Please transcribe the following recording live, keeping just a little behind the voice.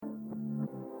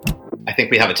I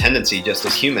think we have a tendency just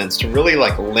as humans to really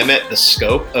limit the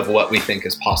scope of what we think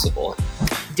is possible.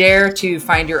 Dare to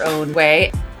find your own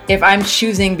way. If I'm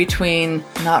choosing between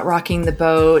not rocking the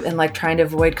boat and trying to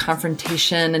avoid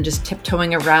confrontation and just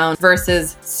tiptoeing around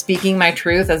versus speaking my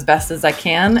truth as best as I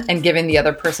can and giving the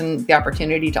other person the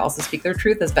opportunity to also speak their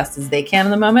truth as best as they can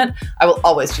in the moment, I will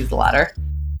always choose the latter.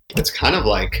 It's kind of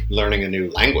like learning a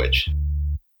new language.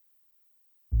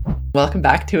 Welcome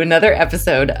back to another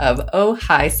episode of Oh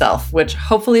Hi Self, which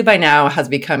hopefully by now has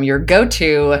become your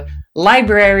go-to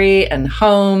library and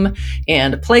home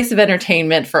and place of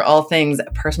entertainment for all things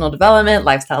personal development,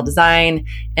 lifestyle design,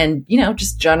 and,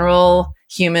 just general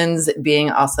humans being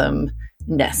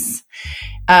awesomeness.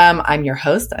 I'm your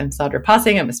host. I'm Sandra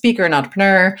Possing. I'm a speaker, an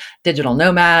entrepreneur, digital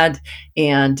nomad,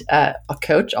 and a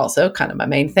coach, also kind of my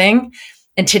main thing.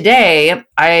 And today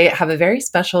I have a very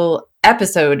special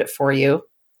episode for you.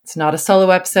 It's not a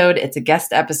solo episode. It's a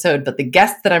guest episode, but the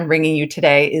guest that I'm bringing you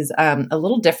today is a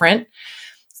little different.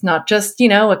 It's not just,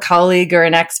 a colleague or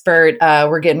an expert.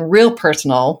 We're getting real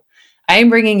personal. I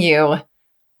am bringing you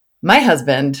my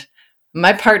husband,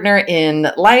 my partner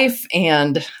in life,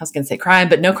 and I was going to say crime,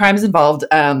 but no crime is involved,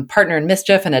 partner in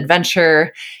mischief and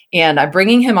adventure. And I'm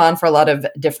bringing him on for a lot of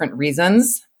different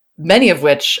reasons, many of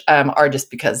which are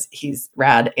just because he's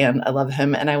rad and I love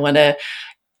him. And I want to,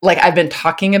 I've been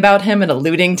talking about him and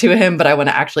alluding to him, but I want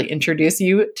to actually introduce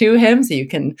you to him so you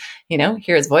can,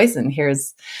 hear his voice and hear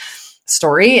his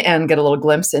story and get a little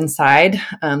glimpse inside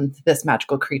this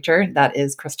magical creature that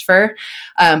is Christopher.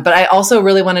 But I also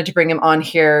really wanted to bring him on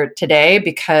here today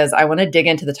because I want to dig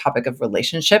into the topic of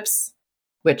relationships,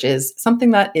 which is something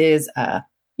that is,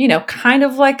 kind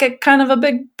of a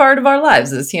big part of our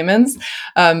lives as humans,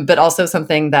 but also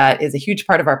something that is a huge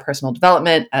part of our personal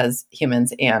development as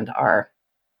humans and our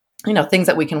things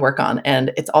that we can work on.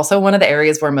 And it's also one of the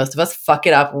areas where most of us fuck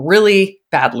it up really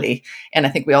badly. And I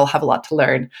think we all have a lot to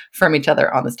learn from each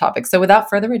other on this topic. So without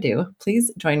further ado,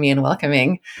 please join me in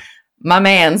welcoming my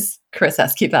man's Chris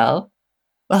Esquivel.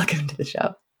 Welcome to the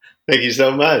show. Thank you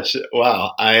so much.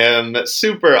 Wow. I am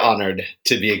super honored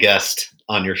to be a guest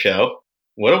on your show.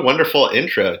 What a wonderful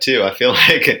intro too. I feel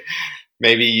like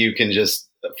maybe you can just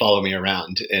follow me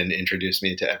around and introduce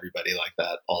me to everybody like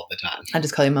that all the time. I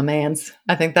just call you my mans.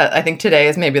 I think today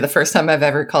is maybe the first time I've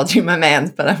ever called you my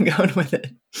mans, but I'm going with it.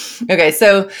 Okay.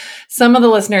 So some of the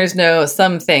listeners know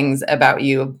some things about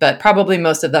you, but probably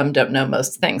most of them don't know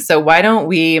most things. So why don't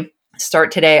we start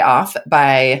today off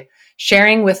by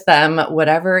sharing with them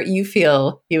whatever you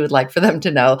feel you would like for them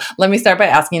to know. Let me start by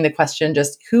asking the question,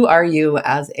 just who are you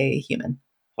as a human?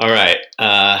 All right.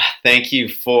 Thank you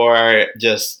for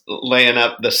just laying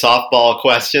up the softball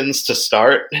questions to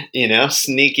start.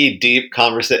 Sneaky deep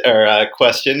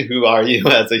question. Who are you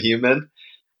as a human?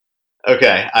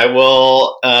 Okay. I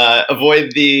will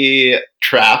avoid the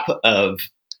trap of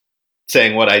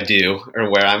saying what I do or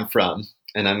where I'm from.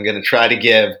 And I'm going to try to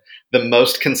give the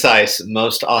most concise,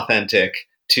 most authentic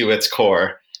to its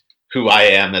core who I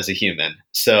am as a human.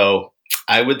 So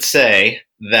I would say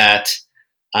that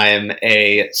I'm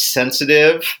a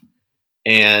sensitive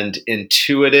and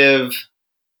intuitive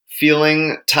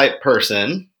feeling type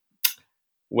person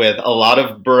with a lot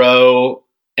of bro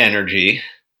energy.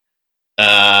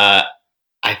 I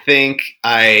think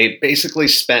I basically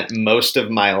spent most of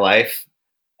my life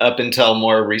up until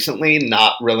more recently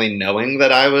not really knowing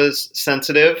that I was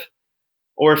sensitive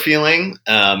or feeling.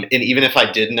 And even if I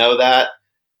did know that,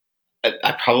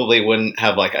 I probably wouldn't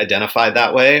have identified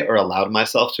that way or allowed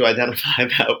myself to identify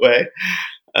that way.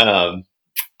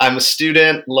 I'm a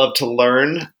student, love to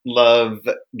learn, love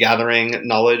gathering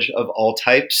knowledge of all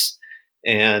types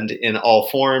and in all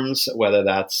forms, whether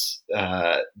that's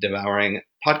devouring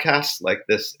podcasts like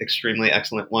this extremely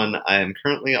excellent one I am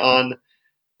currently on,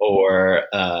 or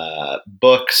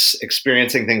books.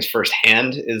 Experiencing things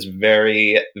firsthand is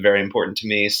very, very important to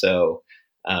me. So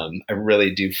I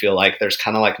really do feel like there's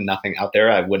kind of nothing out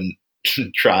there I wouldn't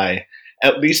try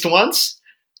at least once.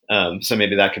 So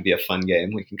maybe that could be a fun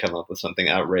game. We can come up with something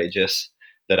outrageous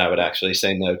that I would actually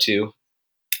say no to.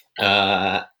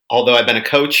 Although I've been a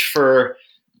coach for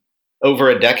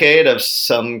over a decade of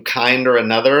some kind or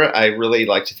another, I really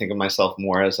like to think of myself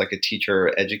more as a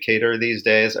teacher educator these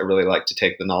days. I really like to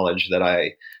take the knowledge that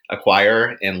I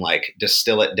acquire and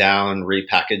distill it down,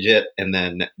 repackage it, and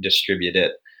then distribute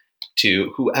it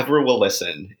to whoever will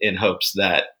listen in hopes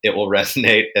that it will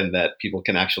resonate and that people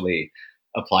can actually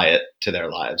apply it to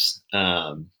their lives.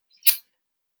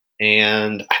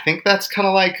 And I think that's kind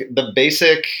of like the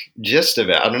basic gist of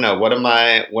it. I don't know. What am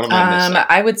I missing?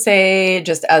 I would say,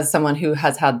 just as someone who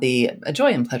has had the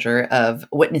joy and pleasure of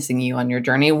witnessing you on your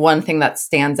journey, one thing that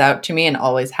stands out to me and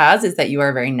always has is that you are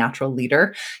a very natural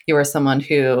leader. You are someone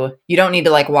who you don't need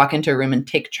to like walk into a room and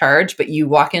take charge, but you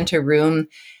walk into a room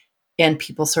and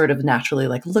people sort of naturally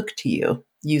like look to you.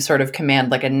 You sort of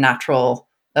command like a natural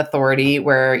authority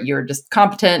where you're just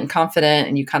competent and confident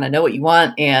and you kind of know what you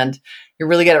want, and you're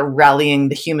really good at rallying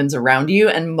the humans around you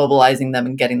and mobilizing them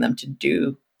and getting them to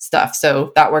do stuff.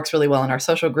 So that works really well in our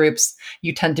social groups.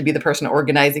 You tend to be the person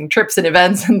organizing trips and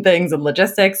events and things and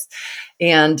logistics.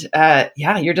 And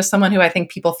yeah, you're just someone who I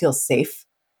think people feel safe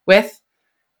with,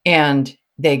 and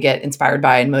they get inspired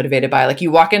by and motivated by. Like,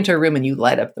 you walk into a room and you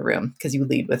light up the room because you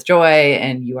lead with joy,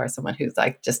 and you are someone who's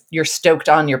like, just, you're stoked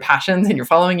on your passions and you're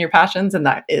following your passions. And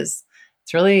it's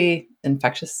really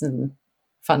infectious and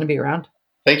fun to be around.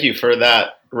 Thank you for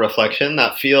that reflection.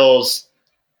 That feels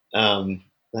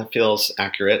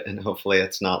accurate, and hopefully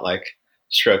it's not like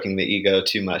stroking the ego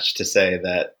too much to say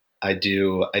that I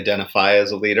do identify as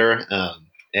a leader.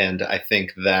 And I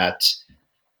think that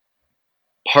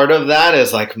part of that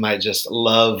is like my just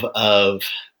love of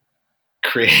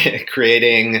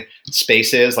creating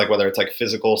spaces, like whether it's like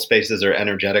physical spaces or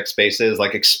energetic spaces,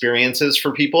 like experiences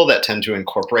for people that tend to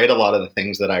incorporate a lot of the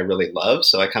things that I really love.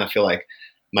 So I kind of feel like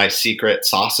my secret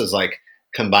sauce is like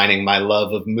combining my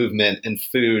love of movement and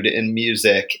food and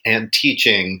music and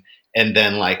teaching, and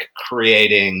then like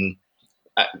creating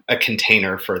a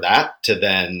container for that to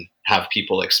then have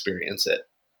people experience it.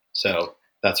 So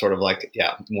that's sort of like,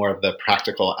 yeah, more of the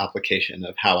practical application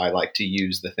of how I like to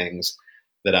use the things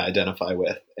that I identify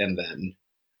with. And then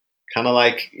kind of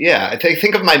like, yeah, I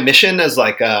think of my mission as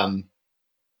like kind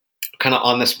of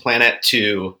on this planet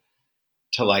to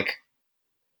like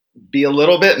be a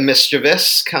little bit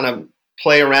mischievous, kind of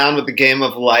play around with the game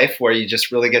of life where you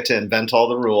just really get to invent all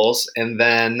the rules, and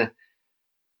then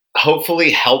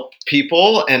hopefully help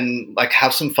people and like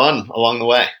have some fun along the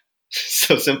way.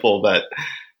 So simple, but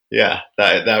yeah,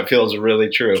 that feels really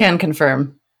true. Can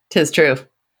confirm. 'Tis true.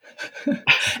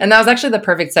 And that was actually the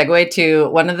perfect segue to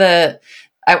one of the,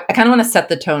 I kind of want to set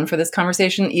the tone for this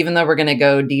conversation, even though we're going to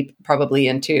go deep probably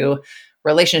into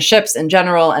relationships in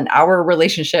general and our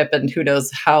relationship, and who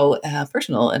knows how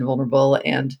personal and vulnerable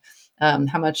and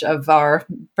how much of our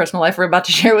personal life we're about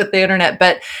to share with the internet.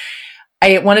 But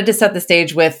I wanted to set the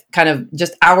stage with kind of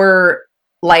just our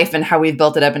life and how we've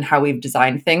built it up and how we've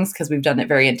designed things, because we've done it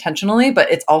very intentionally,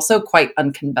 but it's also quite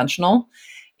unconventional.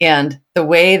 And the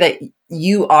way that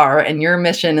you are and your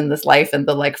mission in this life and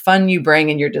the like fun you bring,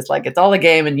 and you're just like, it's all a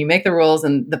game and you make the rules,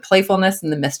 and the playfulness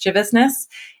and the mischievousness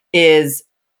is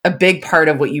a big part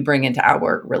of what you bring into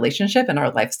our relationship and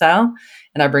our lifestyle.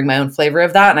 And I bring my own flavor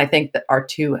of that. And I think that our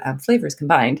two flavors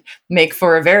combined make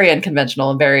for a very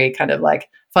unconventional and very kind of like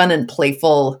fun and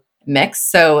playful mix.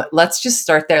 So let's just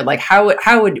start there. Like,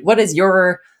 what is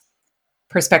your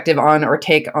perspective on or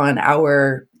take on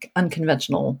our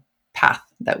unconventional path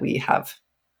that we have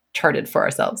charted for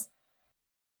ourselves?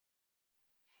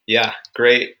 Yeah,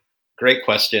 great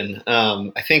question.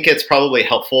 I think it's probably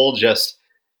helpful just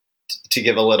to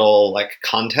give a little like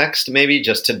context, maybe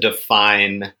just to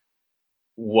define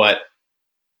what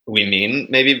we mean,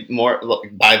 maybe more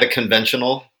by the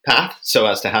conventional path, so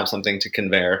as to have something to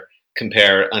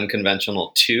compare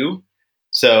unconventional to.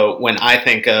 So when I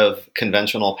think of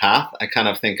conventional path, I kind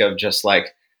of think of just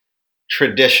like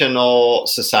traditional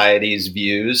society's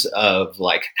views of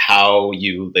like how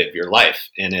you live your life,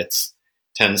 and it's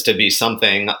tends to be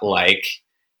something like,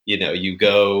 you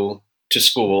go to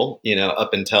school,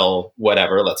 up until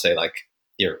whatever, let's say like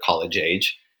your college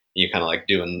age, you kind of like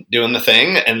doing the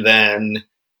thing, and then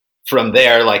from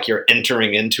there, like you're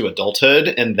entering into adulthood,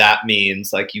 and that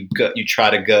means like you try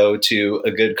to go to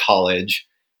a good college,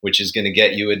 which is going to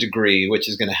get you a degree, which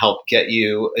is going to help get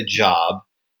you a job,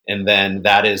 and then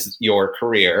that is your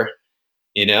career,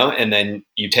 and then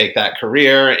you take that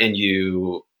career and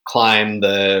you climb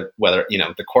the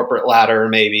corporate ladder.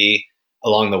 Maybe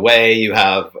along the way you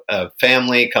have a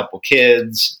family, couple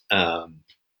kids,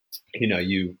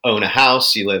 you own a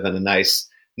house, you live in a nice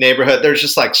neighborhood. There's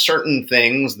just like certain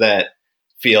things that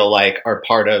feel like are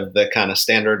part of the kind of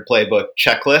standard playbook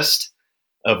checklist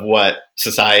of what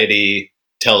society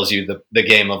tells you the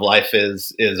game of life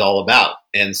is all about.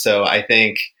 And so I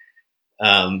think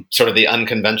sort of the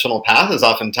unconventional path is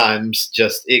oftentimes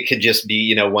it could just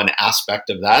be, one aspect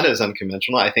of that is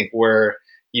unconventional. I think we're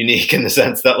unique in the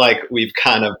sense that like we've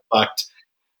kind of bucked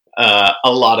a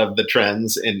lot of the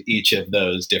trends in each of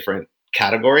those different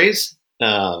categories.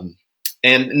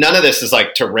 And none of this is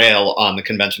like to rail on the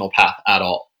conventional path at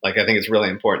all. Like, I think it's really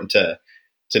important to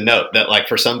note that, like,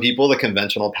 for some people, the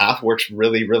conventional path works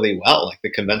really, really well. Like, the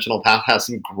conventional path has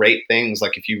some great things.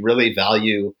 Like, if you really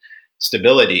value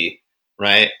stability,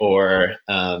 right? Or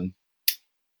I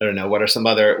don't know, what are some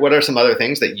other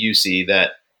things that you see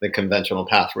that the conventional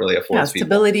path really Yeah, affords people?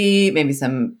 stability, maybe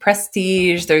some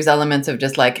prestige. There's elements of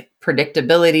just like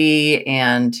predictability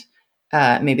and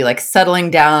maybe like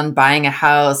settling down, buying a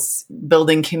house,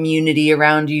 building community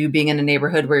around you, being in a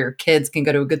neighborhood where your kids can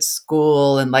go to a good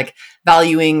school, and like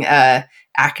valuing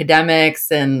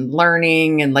academics and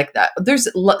learning and like that. There's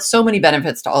so many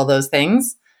benefits to all those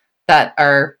things that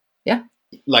are, yeah.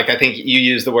 Like, I think you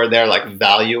use the word there, like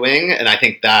valuing, and I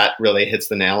think that really hits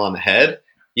the nail on the head.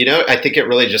 I think it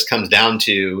really just comes down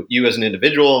to you as an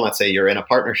individual, and let's say you're in a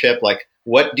partnership. Like,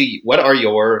 what are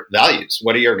your values?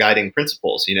 What are your guiding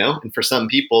principles? And for some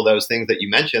people, those things that you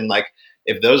mentioned, like,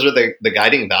 if those are the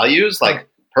guiding values, like,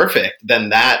 perfect, then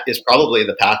that is probably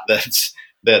the path that's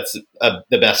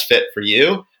the best fit for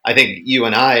you. I think you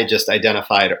and I just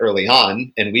identified early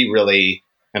on, and we really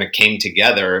kind of came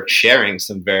together sharing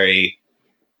some very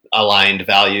aligned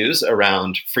values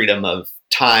around freedom of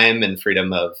time and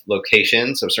freedom of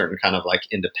location, so certain kind of like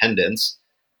independence.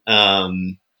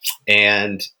 And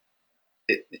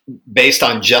based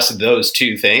on just those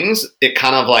two things, it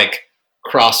kind of like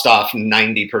crossed off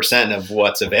 90% of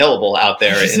what's available out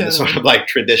there in the sort of like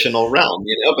traditional realm,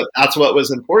 but that's what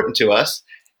was important to us.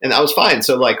 And that was fine.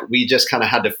 So like, we just kind of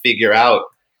had to figure out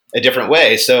a different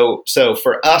way. So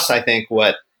for us, I think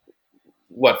what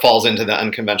falls into the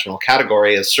unconventional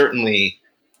category is certainly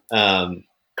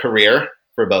career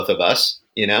for both of us.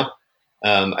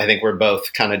 I think we're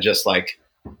both kind of just like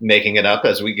making it up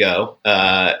as we go.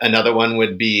 Another one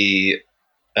would be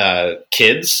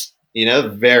kids.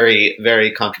 Very,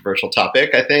 very controversial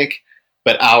topic, I think.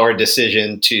 But our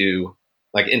decision to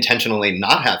like intentionally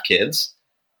not have kids,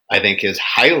 I think, is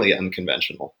highly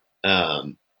unconventional.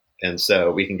 And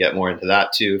so we can get more into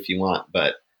that too if you want.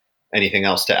 But anything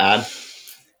else to add?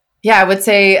 Yeah, I would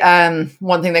say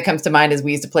one thing that comes to mind is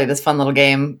we used to play this fun little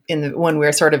game when we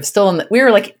were sort of still we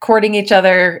were like courting each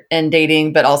other and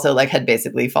dating, but also like had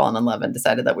basically fallen in love and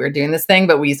decided that we were doing this thing.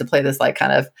 But we used to play this like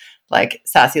kind of like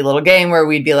sassy little game where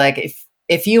we'd be like,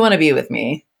 if you want to be with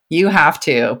me, you have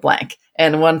to blank.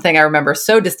 And one thing I remember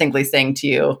so distinctly saying to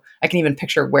you, I can even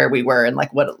picture where we were and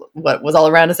like what was all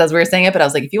around us as we were saying it. But I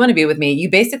was like, if you want to be with me, you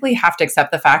basically have to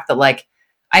accept the fact that like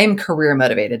I am career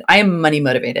motivated, I am money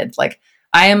motivated, like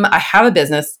I have a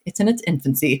business. It's in its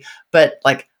infancy, but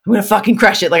like, I'm going to fucking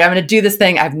crush it. Like, I'm going to do this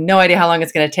thing. I have no idea how long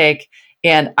it's going to take,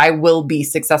 and I will be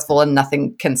successful and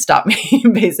nothing can stop me,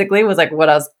 basically, was like what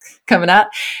I was coming at.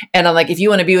 And I'm like, if you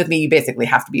want to be with me, you basically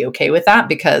have to be okay with that,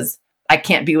 because I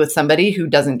can't be with somebody who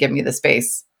doesn't give me the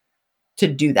space to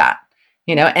do that.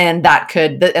 And that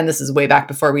could, and this is way back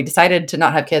before we decided to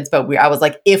not have kids, but I was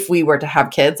like, if we were to have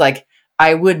kids, like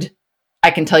I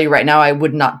can tell you right now, I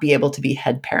would not be able to be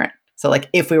head parent. So like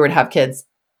if we were to have kids,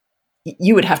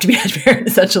 you would have to be head parent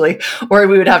essentially, or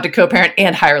we would have to co-parent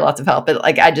and hire lots of help. But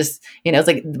like, I just, it's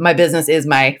like my business is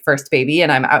my first baby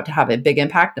and I'm out to have a big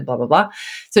impact and blah, blah, blah.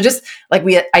 So just like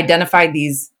we identified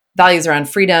these values around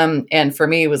freedom. And for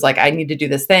me, it was like, I need to do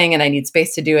this thing and I need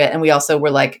space to do it. And we also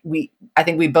were like, I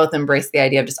think we both embraced the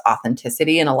idea of just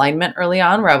authenticity and alignment early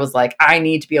on, where I was like, I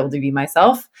need to be able to be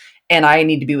myself and I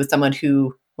need to be with someone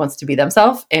who wants to be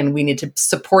themselves, and we need to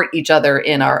support each other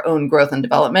in our own growth and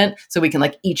development so we can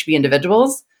like each be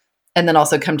individuals and then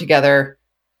also come together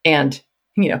and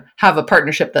have a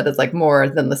partnership that is like more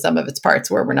than the sum of its parts,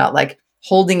 where we're not like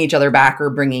holding each other back or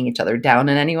bringing each other down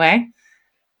in any way.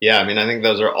 Yeah, I mean, I think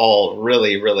those are all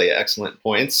really, really excellent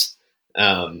points.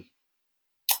 When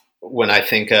I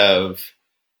think of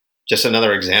just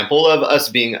another example of us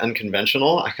being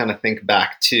unconventional, I kind of think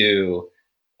back to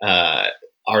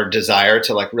our desire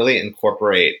to like really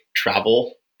incorporate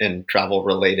travel and travel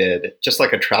related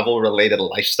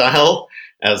lifestyle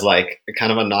as like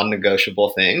kind of a non-negotiable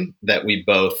thing that we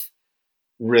both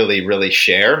really, really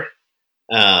share.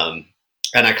 And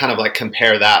I kind of like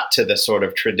compare that to the sort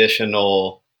of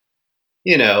traditional,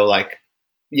 like,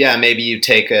 yeah, maybe you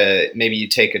take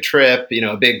a trip,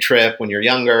 a big trip when you're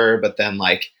younger, but then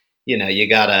like, you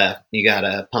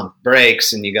gotta pump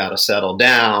brakes and you gotta settle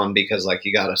down because like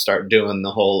you gotta start doing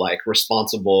the whole like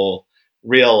responsible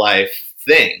real life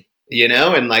thing,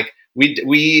 and like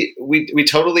we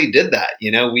totally did that.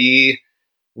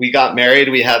 We got married,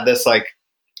 we had this like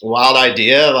wild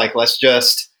idea, like let's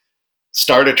just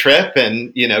start a trip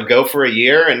and go for a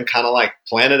year and kind of like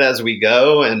plan it as we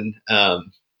go. And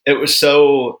it was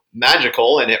so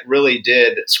magical, and it really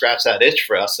did scratch that itch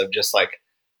for us of just like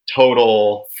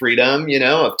total freedom,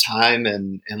 of time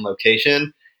and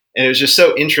location. And it was just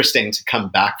so interesting to come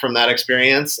back from that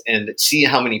experience and see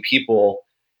how many people,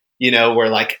 were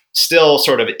like still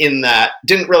sort of in that,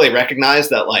 didn't really recognize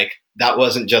that like that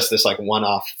wasn't just this like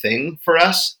one-off thing for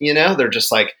us. They're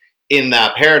just like in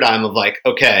that paradigm of like,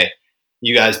 okay,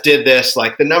 you guys did this.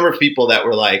 Like the number of people that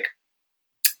were like,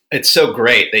 it's so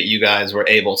great that you guys were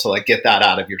able to like get that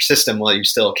out of your system while you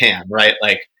still can, right?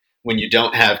 Like when you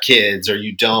don't have kids or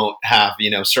you don't have,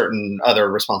 certain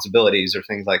other responsibilities or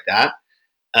things like that.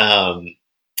 And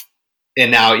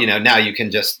now you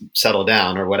can just settle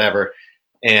down or whatever.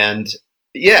 And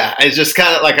yeah, it's just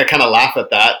kind of like, I kind of laugh at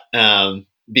that.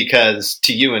 Because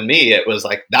to you and me, it was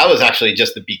like, that was actually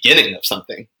just the beginning of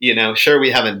something, sure.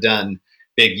 We haven't done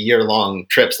big year-long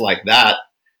trips like that.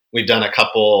 We've done a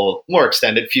couple more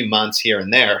extended few months here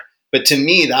and there. But to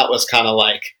me, that was kind of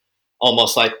like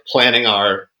almost like planting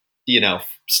our,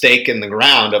 stake in the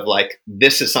ground of like,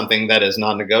 this is something that is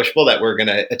non-negotiable that we're going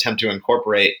to attempt to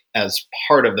incorporate as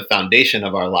part of the foundation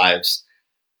of our lives,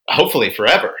 hopefully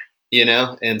forever,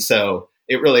 And so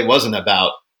it really wasn't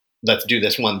about, let's do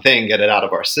this one thing, get it out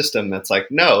of our system. It's like,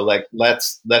 no, like,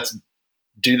 let's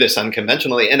do this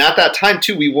unconventionally. And at that time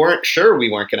too, we weren't sure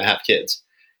we weren't going to have kids.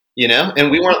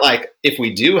 And we weren't like, if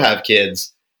we do have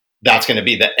kids, that's going to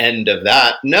be the end of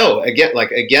that. No, again,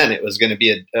 it was going to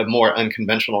be a more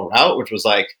unconventional route, which was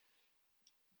like,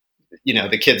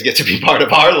 the kids get to be part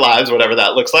of our lives, whatever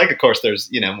that looks like. Of course, there's,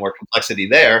 more complexity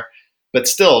there, but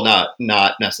still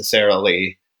not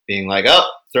necessarily being like, oh,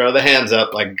 throw the hands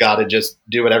up, like, got to just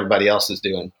do what everybody else is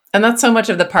doing. And that's so much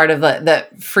of the part of the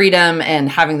freedom and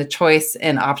having the choice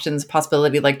and options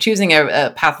possibility, like choosing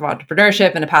a path of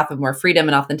entrepreneurship and a path of more freedom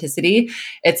and authenticity.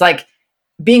 It's like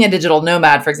being a digital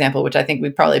nomad, for example, which I think we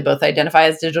probably both identify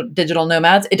as digital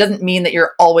nomads. It doesn't mean that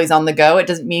you're always on the go. It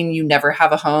doesn't mean you never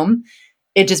have a home.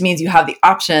 It just means you have the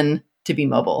option to be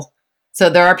mobile. So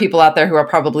there are people out there who are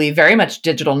probably very much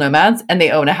digital nomads and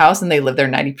they own a house and they live there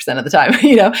 90% of the time,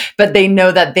 but they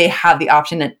know that they have the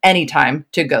option at any time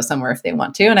to go somewhere if they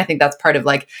want to. And I think that's part of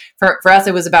like, for us,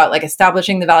 it was about like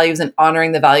establishing the values and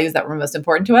honoring the values that were most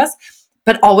important to us,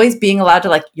 but always being allowed to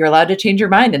like, you're allowed to change your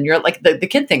mind. And you're like the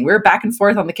kid thing. We were back and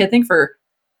forth on the kid thing for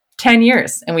 10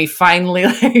 years. And we finally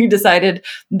like, decided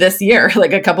this year,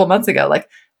 like a couple months ago, like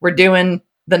we're doing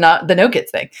the no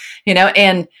kids thing,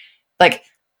 and like,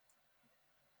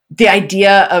 the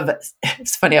idea of,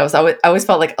 it's funny, I always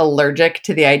felt like allergic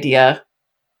to the idea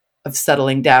of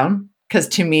settling down. Because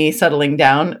to me,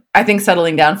 I think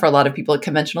settling down for a lot of people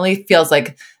conventionally feels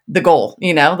like the goal,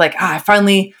 like, I'm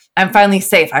finally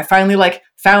safe. I finally like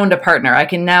found a partner. I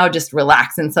can now just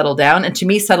relax and settle down. And to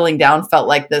me, settling down felt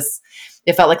like this,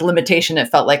 it felt like limitation. It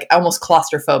felt like almost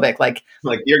claustrophobic. Like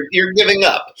you're giving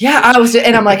up. Yeah,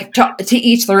 and I'm like, to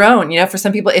each their own, for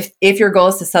some people, if your goal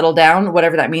is to settle down,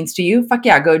 whatever that means to you, fuck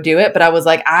yeah, go do it. But I was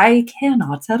like, I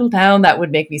cannot settle down. That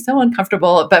would make me so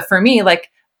uncomfortable. But for me,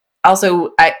 like, also,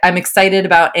 I'm excited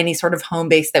about any sort of home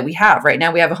base that we have. Right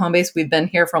now, we have a home base. We've been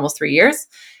here for almost 3 years.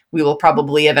 We will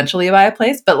probably eventually buy a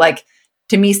place. But like,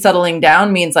 to me, settling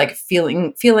down means like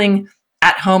feeling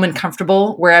at home and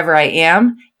comfortable wherever I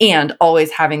am, and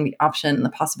always having the option and the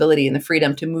possibility and the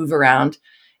freedom to move around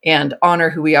and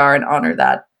honor who we are and honor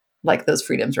that, like those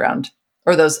freedoms around,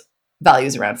 or those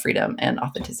values around freedom and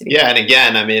authenticity. Yeah. And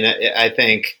again, I mean, I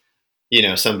think,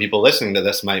 some people listening to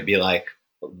this might be like,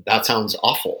 that sounds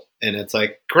awful. And it's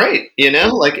like, great,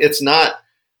 like it's not,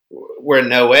 we're in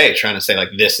no way trying to say like,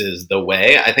 this is the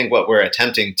way. I think what we're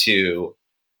attempting to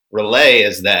relay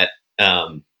is that,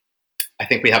 I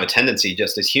think we have a tendency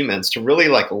just as humans to really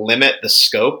like limit the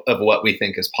scope of what we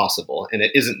think is possible. And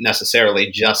it isn't necessarily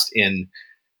just in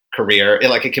career.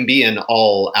 It can be in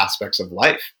all aspects of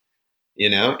life,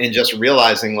 and just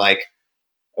realizing like,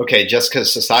 okay, just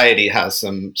because society has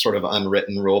some sort of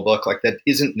unwritten rule book, like that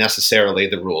isn't necessarily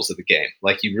the rules of the game.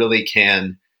 Like you really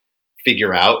can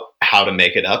figure out how to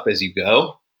make it up as you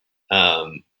go.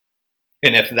 And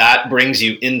if that brings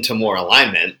you into more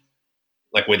alignment,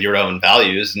 like with your own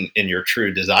values and your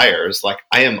true desires, like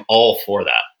I am all for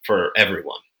that for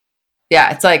everyone.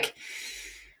 Yeah. It's like,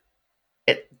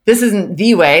 this isn't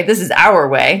the way, this is our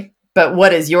way, but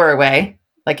what is your way?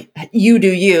 Like you do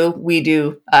you, we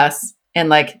do us, and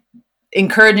like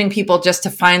encouraging people just to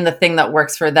find the thing that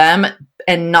works for them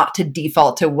and not to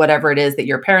default to whatever it is that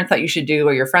your parents thought you should do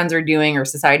or your friends are doing or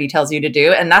society tells you to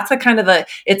do. And that's the kind of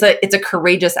it's a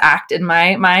courageous act in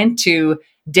my mind to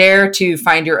dare to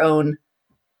find your own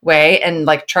way and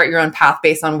like chart your own path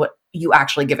based on what you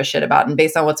actually give a shit about and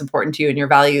based on what's important to you and your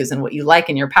values and what you like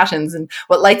and your passions and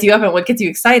what lights you up and what gets you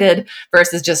excited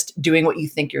versus just doing what you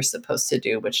think you're supposed to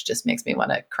do, which just makes me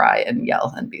want to cry and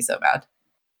yell and be so mad.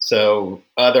 So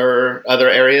other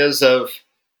areas of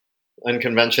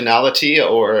unconventionality,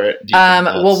 or do you think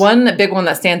Well, that's one big one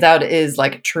that stands out is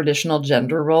like traditional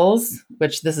gender roles,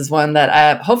 which this is one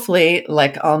that hopefully,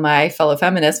 like all my fellow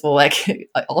feminists, will like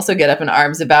also get up in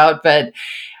arms about.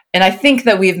 And I think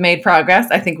that we've made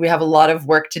progress. I think we have a lot of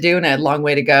work to do and a long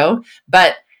way to go.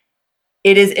 But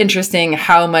it is interesting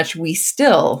how much we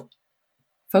still,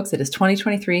 folks, it is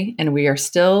 2023 and we are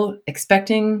still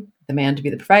expecting the man to be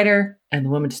the provider and the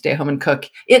woman to stay home and cook.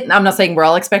 I'm not saying we're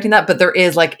all expecting that, but there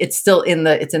is like, it's still in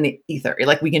the ether.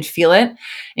 Like we can feel it.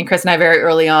 And Chris and I very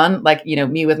early on, like,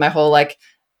 me with my whole like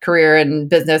career and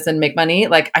business and make money,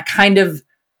 like I kind of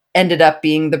ended up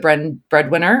being the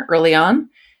breadwinner early on.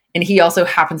 And he also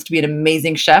happens to be an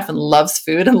amazing chef and loves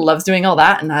food and loves doing all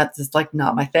that. And that's just like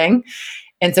not my thing.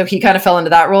 And so he kind of fell into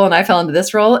that role and I fell into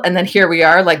this role. And then here we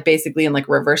are, like basically in like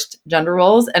reversed gender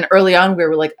roles. And early on, we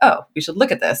were like, oh, we should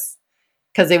look at this.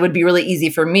 Because it would be really easy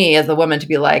for me as a woman to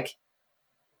be like,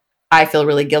 I feel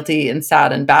really guilty and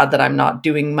sad and bad that I'm not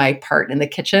doing my part in the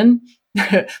kitchen.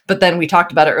 But then we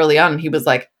talked about it early on and he was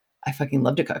like, I fucking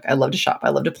love to cook. I love to shop. I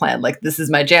love to plan. Like, this is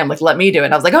my jam. Like, let me do it.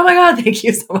 And I was like, oh my God, thank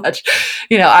you so much.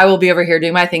 I will be over here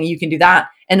doing my thing. You can do that.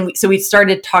 And so we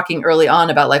started talking early on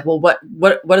about like, well, what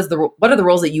are the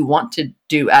roles that you want to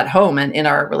do at home and in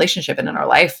our relationship and in our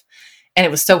life? And it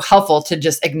was so helpful to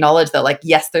just acknowledge that like,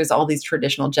 yes, there's all these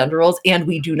traditional gender roles and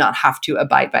we do not have to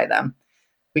abide by them.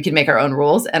 We can make our own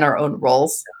rules and our own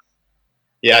roles.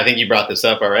 Yeah, I think you brought this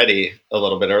up already a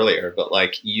little bit earlier, but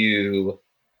like you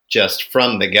just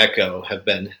from the get-go have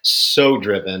been so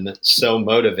driven, so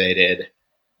motivated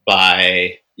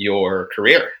by your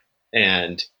career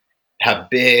and have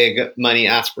big money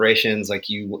aspirations. Like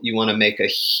you want to make a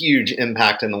huge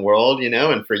impact in the world,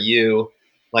 and for you,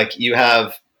 like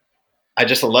I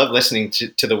just love listening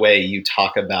to the way you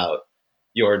talk about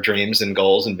your dreams and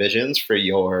goals and visions for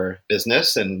your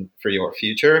business and for your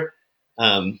future.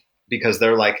 Because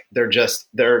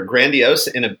they're grandiose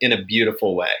in a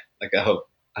beautiful way. Like I hope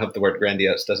the word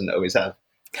grandiose doesn't always have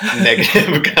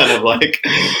negative kind of like,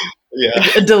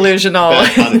 delusional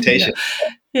connotation.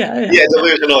 Yeah,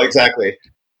 delusional. Exactly.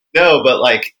 No, but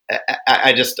like,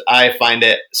 I find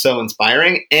it so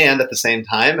inspiring. And at the same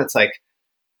time, it's like,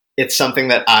 it's something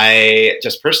that I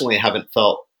just personally haven't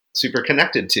felt super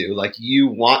connected to. Like you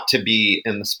want to be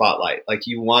in the spotlight, like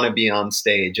you want to be on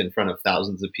stage in front of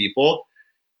thousands of people.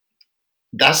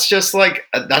 That's just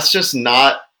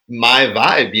not my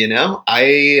vibe.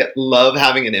 I love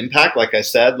having an impact. Like I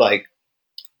said, like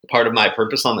part of my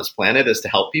purpose on this planet is to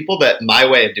help people, but my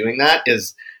way of doing that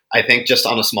is, I think, just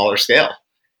on a smaller scale,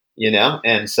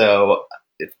 and so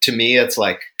to me, it's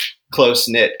like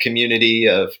close-knit community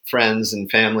of friends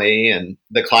and family and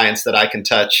the clients that I can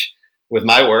touch with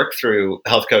my work through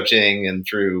health coaching and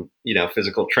through,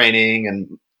 physical training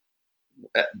and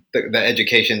the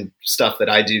education stuff that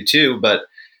I do too. But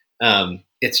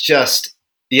it's just,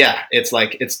 it's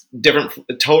like, it's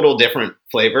total different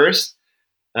flavors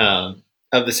of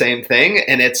the same thing.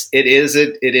 And it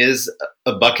is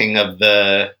a bucking of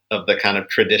the kind of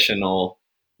traditional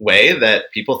way that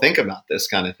people think about this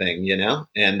kind of thing,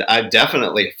 and I've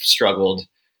definitely struggled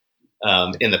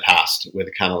in the past with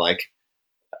kind of like,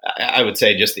 I would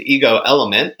say just the ego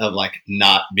element of like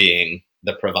not being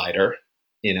the provider,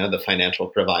 the financial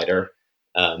provider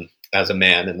as a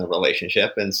man in the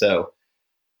relationship. And so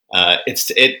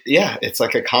it's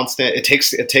like a constant, it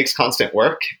takes constant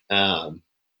work.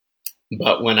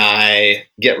 But when I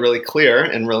get really clear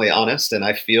and really honest and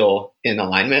I feel in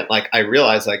alignment, like I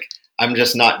realize like I'm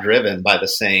just not driven by the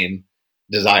same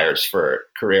desires for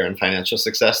career and financial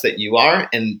success that you are.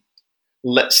 And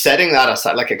setting that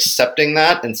aside, like accepting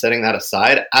that and setting that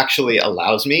aside actually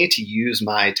allows me to use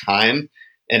my time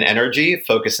and energy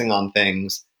focusing on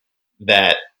things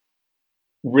that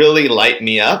really light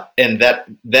me up. And that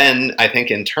then I think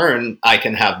in turn, I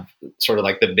can have sort of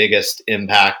like the biggest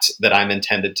impact that I'm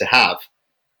intended to have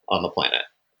on the planet.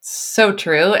 So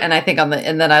true. And I think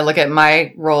and then I look at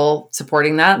my role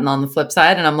supporting that and on the flip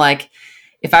side, and I'm like,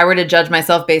 if I were to judge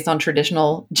myself based on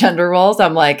traditional gender roles,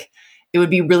 I'm like, it would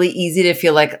be really easy to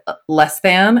feel like less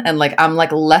than, and like, I'm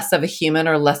like less of a human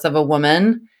or less of a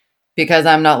woman because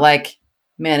I'm not like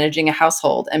managing a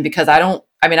household. And because I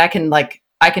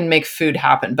can make food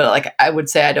happen, but like, I would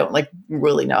say I don't like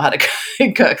really know how to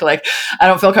cook. Like, I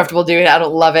don't feel comfortable doing it. I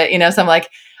don't love it. So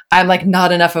I'm like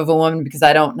not enough of a woman because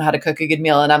I don't know how to cook a good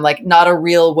meal. And I'm like not a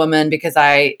real woman because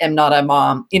I am not a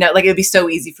mom, like it'd be so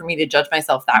easy for me to judge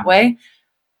myself that way.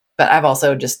 But I've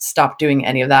also just stopped doing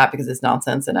any of that because it's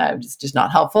nonsense and I'm just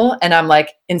not helpful. And I'm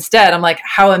like, instead, I'm like,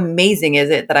 how amazing is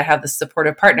it that I have this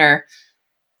supportive partner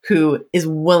who is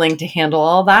willing to handle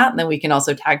all that? And then we can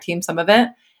also tag team some of it.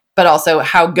 but also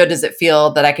how good does it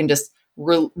feel that I can just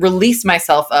release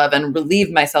myself of and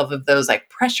relieve myself of those like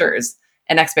pressures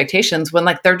and expectations when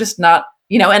like they're just not,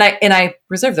 and I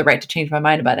reserve the right to change my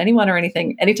mind about anyone or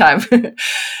anything anytime.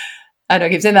 I know I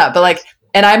keep saying that, but like,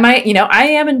 and I might, I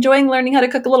am enjoying learning how to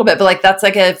cook a little bit, but like that's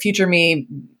like a future me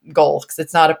goal because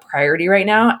it's not a priority right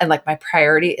now. And like my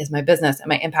priority is my business and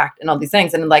my impact and all these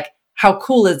things. And like, how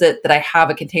cool is it that I have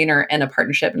a container and a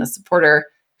partnership and a supporter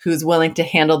who's willing to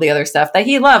handle the other stuff that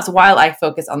he loves while I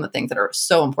focus on the things that are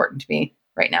so important to me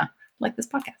right now, like this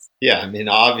podcast. Yeah, I mean,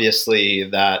 obviously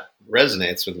that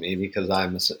resonates with me because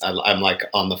I'm like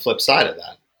on the flip side of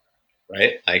that,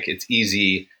 right? Like it's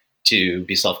easy to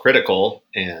be self-critical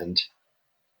and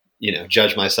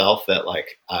judge myself that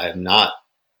like I'm not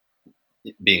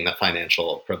being the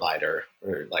financial provider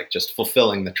or like just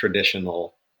fulfilling the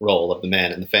traditional role of the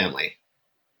man in the family.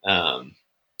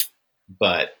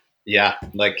 But yeah,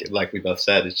 like we both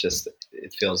said,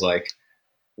 it feels like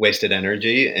wasted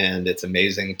energy, and it's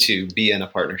amazing to be in a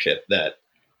partnership that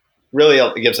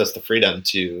really gives us the freedom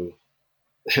to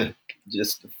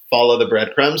just follow the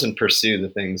breadcrumbs and pursue the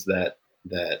things that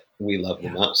we love the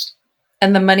most.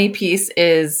 And the money piece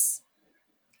is,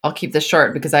 I'll keep this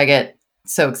short because I get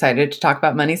so excited to talk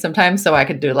about money sometimes. So I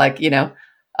could do like,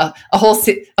 a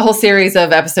whole series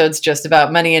of episodes just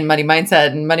about money and money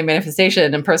mindset and money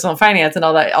manifestation and personal finance and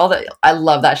all that. I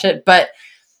love that shit. But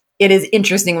it is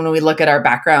interesting when we look at our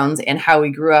backgrounds and how we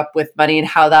grew up with money and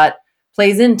how that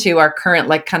plays into our current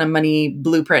like kind of money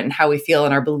blueprint and how we feel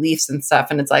and our beliefs and stuff.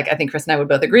 And it's like, I think Chris and I would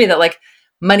both agree that like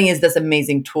money is this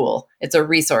amazing tool. It's a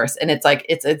resource and it's like,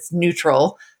 it's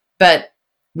neutral, but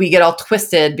we get all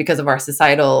twisted because of our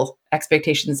societal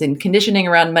expectations and conditioning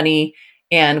around money.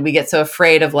 And we get so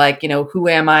afraid of like, who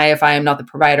am I if I am not the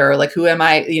provider? Or like, who am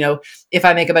I, if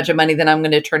I make a bunch of money, then I'm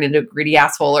going to turn into a greedy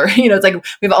asshole. Or, it's like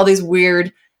we have all these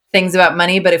weird things about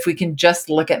money. But if we can just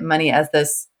look at money as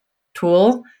this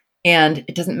tool and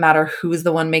it doesn't matter who's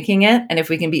the one making it. And if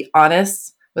we can be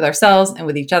honest with ourselves and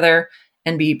with each other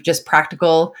and be just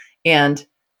practical and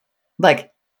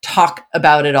like talk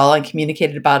about it all and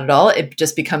communicate about it all, it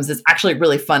just becomes this actually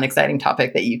really fun, exciting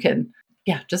topic that you can,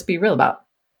 just be real about.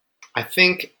 I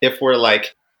think if we're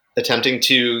like attempting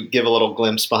to give a little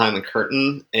glimpse behind the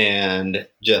curtain and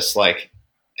just like,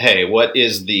 hey, what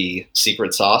is the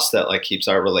secret sauce that like keeps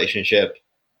our relationship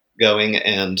going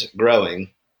and growing?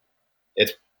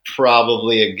 It's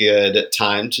probably a good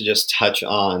time to just touch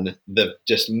on the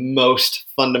just most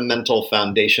fundamental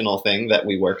foundational thing that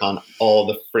we work on all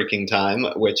the freaking time,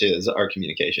 which is our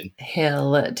communication.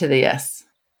 Hell to the yes.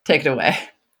 Take it away.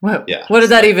 What does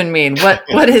that even mean?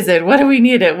 What is it? What do we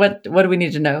need it? What do we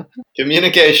need to know?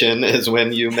 Communication is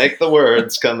when you make the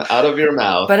words come out of your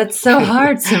mouth. But it's so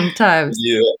hard sometimes.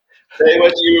 You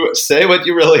say what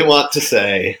you really want to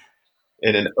say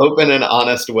in an open and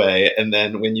honest way, and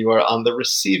then when you are on the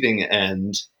receiving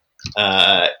end,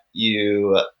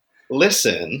 you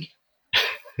listen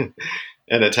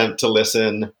and attempt to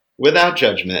listen without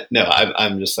judgment. No,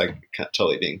 I'm just like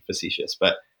totally being facetious,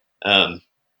 but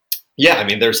I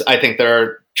mean, I think there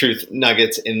are truth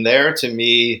nuggets in there. To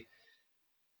me,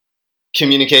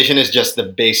 communication is just the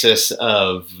basis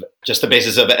of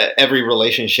every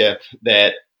relationship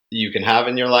that you can have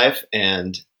in your life,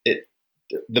 and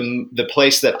the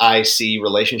place that I see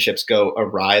relationships go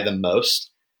awry the most,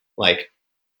 like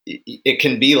it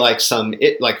can be like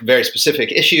like very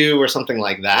specific issue or something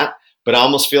like that. But I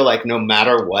almost feel like no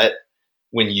matter what,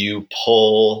 when you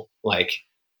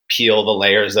peel the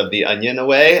layers of the onion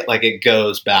away, like it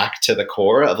goes back to the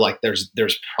core of like, there's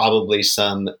probably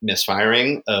some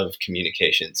misfiring of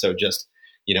communication. So just,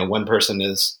 one person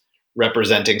is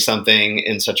representing something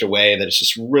in such a way that it's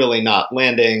just really not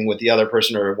landing with the other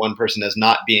person, or one person is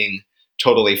not being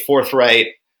totally forthright,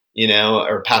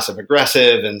 or passive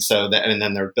aggressive. And so and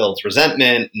then there builds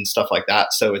resentment and stuff like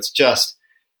that. So it's just,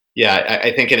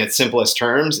 I think in its simplest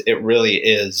terms, it really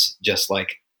is just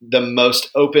like the most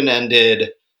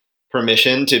open-ended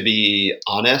permission to be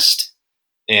honest.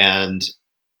 And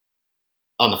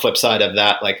on the flip side of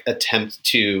that, like attempt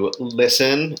to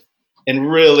listen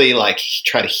and really like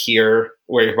try to hear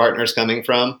where your partner is coming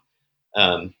from.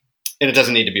 And it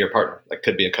doesn't need to be your partner, like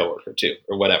could be a coworker too,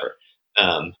 or whatever.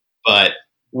 But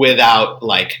without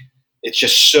like, it's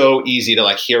just so easy to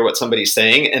like hear what somebody's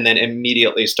saying and then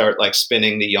immediately start like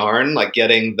spinning the yarn, like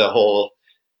getting the whole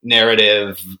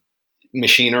narrative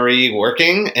machinery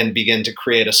working and begin to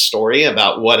create a story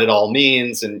about what it all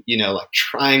means. And, like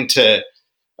trying to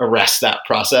arrest that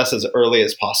process as early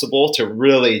as possible to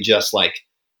really just like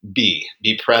be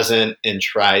present and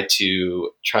try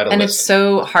to and listen. It's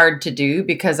so hard to do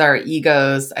because our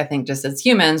egos, I think just as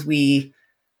humans, we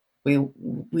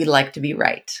we like to be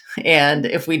right. And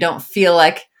if we don't feel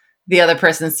like the other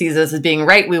person sees us as being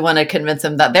right, we want to convince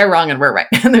them that they're wrong and we're right.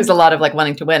 And there's a lot of like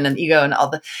wanting to win and ego and all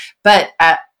the, but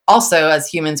also as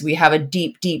humans, we have a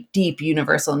deep, deep, deep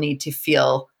universal need to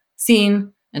feel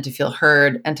seen and to feel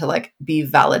heard and to like be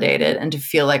validated and to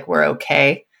feel like we're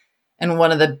okay. And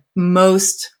one of the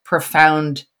most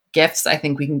profound gifts I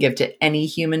think we can give to any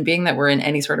human being that we're in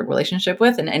any sort of relationship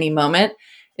with in any moment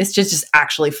is to just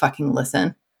actually fucking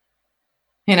listen.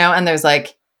 You know, and there's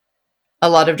like a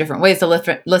lot of different ways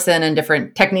to listen and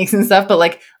different techniques and stuff, but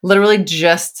like literally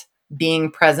just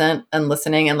being present and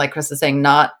listening. And like Chris is saying,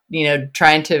 not, you know,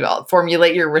 trying to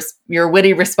formulate your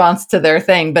witty response to their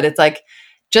thing, but it's like,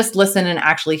 just listen and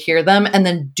actually hear them and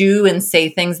then do and say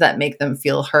things that make them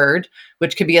feel heard,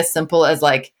 which could be as simple as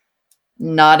like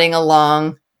nodding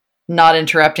along, not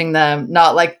interrupting them,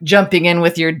 not like jumping in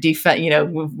with your defense, you know,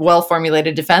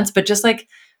 well-formulated defense, but just like,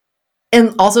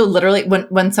 and also literally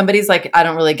when somebody's like, I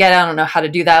don't really get it, I don't know how to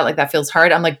do that, like that feels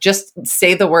hard. I'm like, just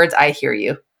say the words, I hear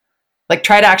you. Like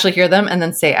try to actually hear them and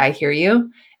then say, I hear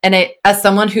you. And as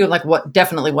someone who like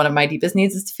definitely one of my deepest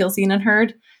needs is to feel seen and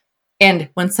heard. And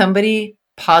when somebody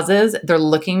pauses, they're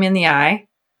looking me in the eye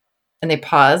and they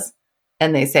pause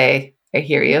and they say, I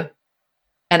hear you.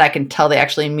 And I can tell they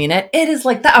actually mean it. It is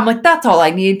like that. I'm like, that's all I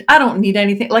need. I don't need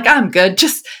anything. Like, I'm good.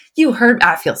 Just you heard,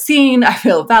 I feel seen. I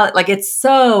feel valid. Like it's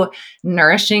so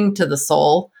nourishing to the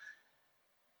soul.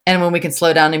 And when we can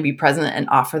slow down and be present and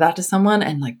offer that to someone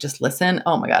and like, just listen.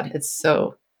 Oh my God. It's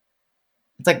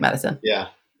like medicine. Yeah.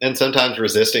 And sometimes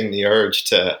resisting the urge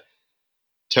to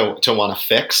want to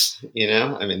fix, you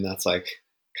know, I mean, that's like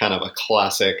kind of a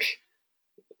classic,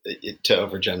 to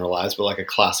overgeneralize, but like a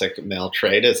classic male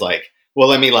trait is like, well,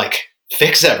 let me like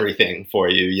fix everything for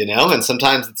you, you know? And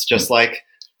sometimes it's just like,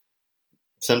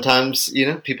 sometimes, you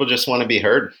know, people just want to be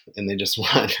heard and they just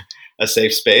want a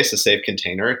safe space, a safe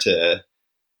container to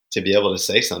be able to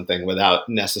say something without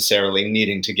necessarily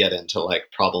needing to get into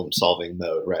like problem solving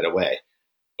mode right away.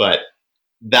 But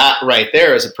that right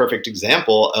there is a perfect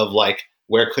example of like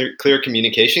where clear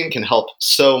communication can help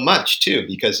so much too,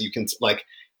 because you can like,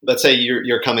 let's say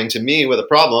you're coming to me with a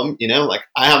problem, you know, like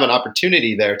I have an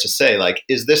opportunity there to say like,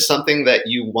 is this something that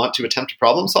you want to attempt to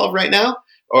problem solve right now?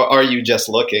 Or are you just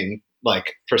looking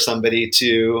like for somebody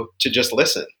to just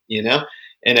listen, you know?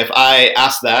 And if I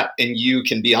ask that and you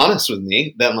can be honest with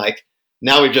me, then like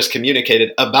now we've just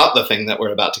communicated about the thing that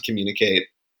we're about to communicate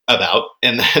about.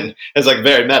 And then it's like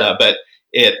very meta, but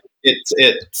it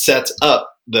sets up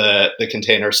the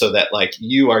container so that like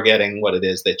you are getting what it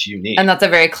is that you need. And that's a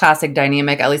very classic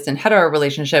dynamic, at least in hetero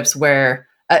relationships, where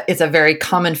it's a very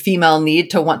common female need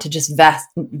to want to just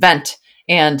vent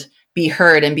and be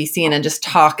heard and be seen and just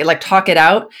talk it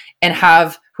out and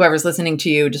have whoever's listening to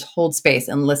you just hold space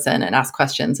and listen and ask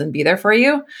questions and be there for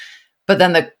you. But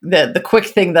then the quick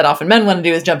thing that often men want to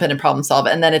do is jump in and problem solve.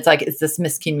 And then it's like, it's this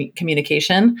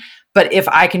miscommunication. But if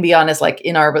I can be honest, like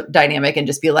in our dynamic and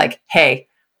just be like, hey,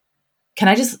 can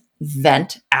I just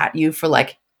vent at you for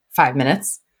like 5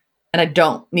 minutes? And I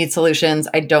don't need solutions.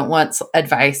 I don't want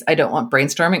advice. I don't want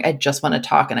brainstorming. I just want to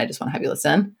talk and I just want to have you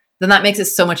listen. Then that makes it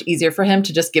so much easier for him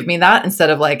to just give me that instead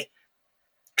of like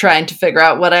trying to figure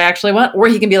out what I actually want. Or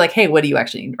he can be like, hey, what do you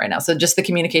actually need right now? So just the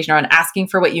communication around asking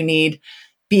for what you need,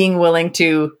 being willing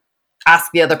to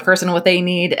ask the other person what they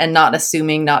need and not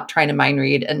assuming, not trying to mind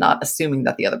read and not assuming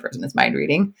that the other person is mind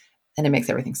reading. And it makes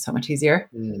everything so much easier.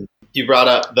 You brought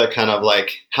up the kind of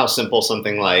like how simple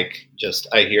something like just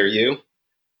I hear you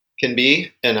can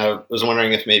be. And I was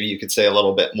wondering if maybe you could say a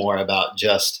little bit more about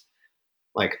just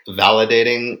like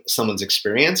validating someone's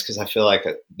experience. Cause I feel like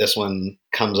this one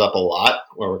comes up a lot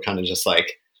where we're kind of just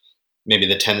like, maybe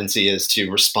the tendency is to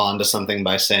respond to something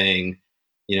by saying,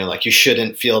 you know, like you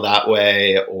shouldn't feel that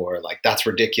way, or like that's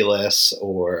ridiculous,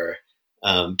 or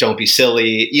don't be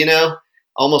silly, you know,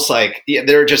 almost like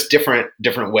there are just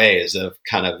different ways of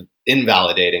kind of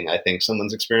invalidating, I think,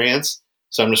 someone's experience.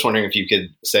 So I'm just wondering if you could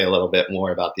say a little bit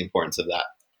more about the importance of that.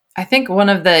 I think one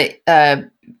of the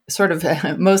sort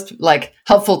of most like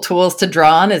helpful tools to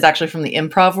draw on is actually from the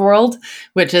improv world,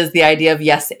 which is the idea of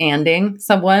yes-anding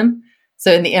someone.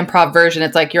 So in the improv version,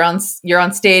 it's like you're on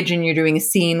stage and you're doing a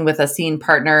scene with a scene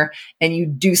partner and you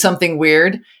do something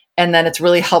weird. And then it's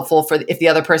really helpful for if the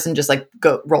other person just like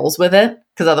rolls with it,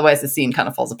 because otherwise the scene kind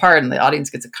of falls apart and the audience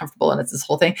gets uncomfortable and it's this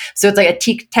whole thing. So it's like a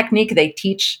technique they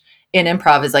teach in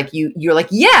improv is like you're like,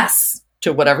 yes,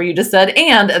 to whatever you just said.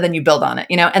 And then you build on it,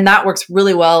 you know, and that works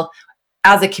really well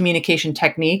as a communication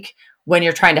technique when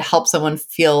you're trying to help someone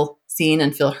feel seen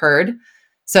and feel heard.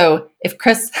 So if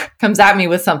Chris comes at me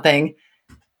with something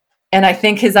And I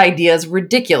think his idea is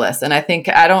ridiculous. And I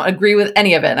don't agree with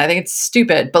any of it. And I think it's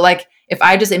stupid. But like, if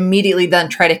I just immediately then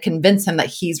try to convince him that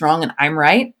he's wrong and I'm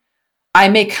right, I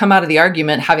may come out of the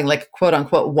argument having like quote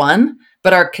unquote won,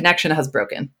 but our connection has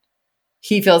broken.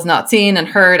 He feels not seen and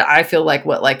heard. I feel like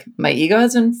my ego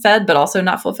has been fed, but also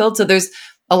not fulfilled. So there's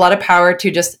a lot of power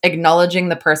to just acknowledging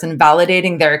the person,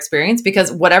 validating their experience,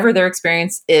 because whatever their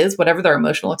experience is, whatever their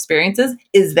emotional experience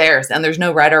is theirs. And there's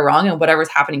no right or wrong. And whatever's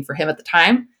happening for him at the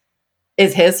time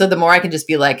is his. So the more I can just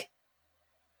be like,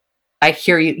 I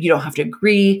hear you. You don't have to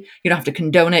agree. You don't have to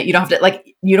condone it. You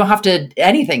don't have to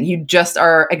anything. You just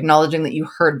are acknowledging that you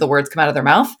heard the words come out of their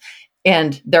mouth,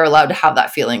 and they're allowed to have that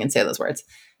feeling and say those words.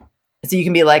 So you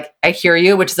can be like, I hear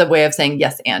you, which is a way of saying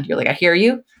yes. And you're like, I hear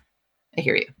you. I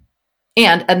hear you.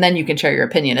 And then you can share your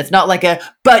opinion. It's not like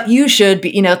but you should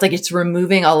be, it's like, it's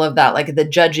removing all of that, like the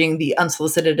judging, the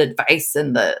unsolicited advice,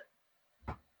 and the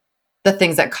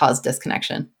things that cause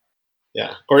disconnection.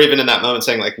 Yeah. Or even in that moment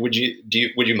saying like, would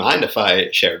you mind if I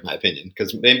shared my opinion?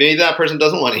 Because maybe that person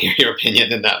doesn't want to hear your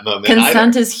opinion in that moment.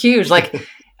 Consent is huge. Like,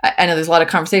 I know there's a lot of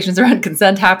conversations around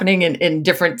consent happening in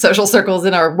different social circles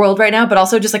in our world right now, but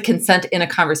also just like consent in a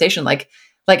conversation. Like,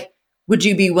 would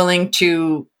you be willing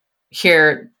to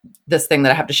hear this thing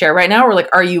that I have to share right now? Or like,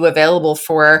 are you available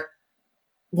for,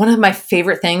 one of my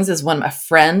favorite things is when a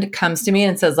friend comes to me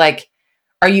and says like,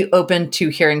 are you open to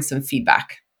hearing some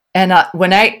feedback? And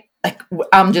when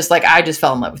I'm just like, I just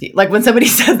fell in love with you. Like when somebody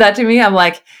says that to me, I'm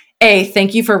like,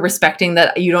 thank you for respecting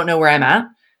that you don't know where I'm at.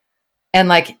 And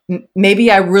like,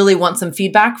 maybe I really want some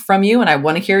feedback from you and I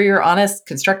want to hear your honest,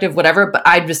 constructive, whatever, but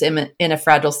I just am in a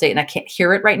fragile state and I can't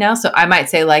hear it right now. So I might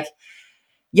say like,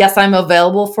 yes, I'm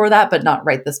available for that, but not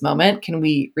right this moment. Can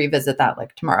we revisit that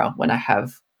like tomorrow when I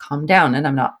have calmed down and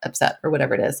I'm not upset or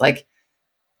whatever it is? Like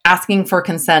asking for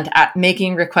consent,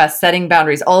 making requests, setting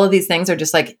boundaries, all of these things are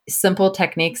just like simple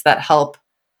techniques that help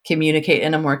communicate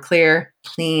in a more clear,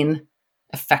 clean,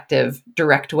 effective,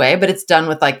 direct way, but it's done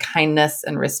with like kindness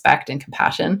and respect and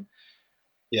compassion.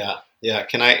 Yeah. Yeah.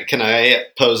 Can I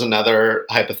pose another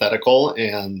hypothetical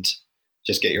and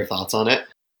just get your thoughts on it?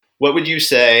 What would you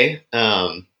say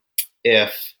so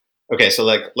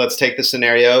like, let's take the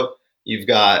scenario.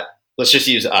 Let's just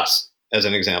use us as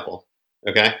an example.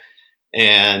 Okay.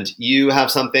 And you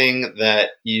have something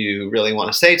that you really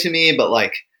want to say to me, but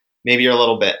like maybe you're a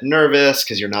little bit nervous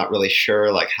because you're not really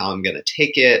sure like how I'm going to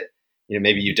take it.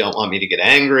 Maybe you don't want me to get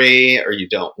angry or you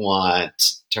don't want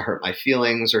to hurt my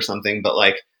feelings or something, but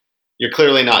like you're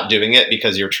clearly not doing it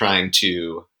because you're trying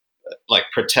to like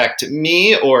protect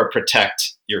me or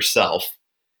protect yourself.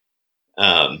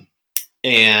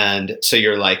 And so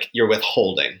you're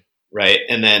withholding, right?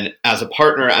 And then as a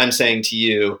partner, I'm saying to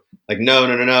you like, no,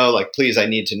 like, please, I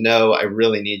need to know, I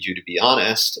really need you to be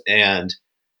honest. And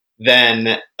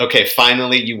then, okay,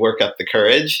 finally you work up the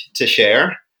courage to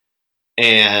share.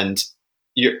 And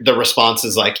the response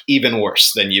is like even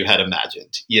worse than you had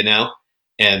imagined,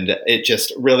 and it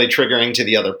just really triggering to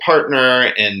the other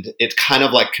partner. And it kind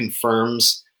of like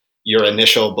confirms your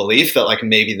initial belief that like,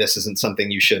 maybe this isn't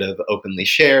something you should have openly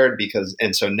shared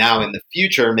and so now in the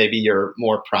future, maybe you're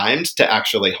more primed to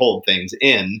actually hold things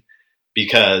in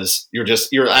because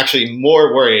you're actually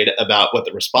more worried about what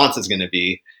the response is going to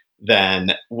be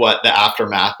than what the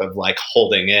aftermath of like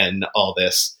holding in all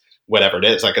this, whatever it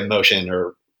is, like emotion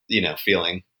or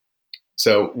feeling.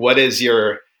 So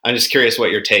I'm just curious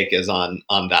what your take is on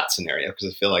that scenario,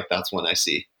 because I feel like that's one I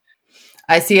see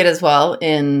it as well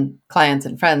in clients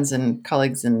and friends and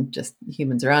colleagues and just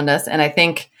humans around us. And I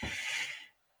think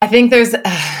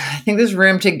there's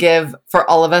room to give for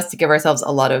all of us to give ourselves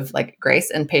a lot of like grace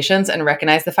and patience and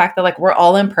recognize the fact that like we're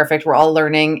all imperfect, we're all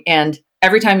learning. And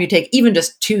every time you take even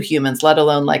just two humans, let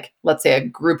alone like, let's say a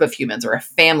group of humans or a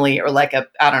family or like a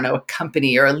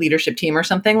company or a leadership team or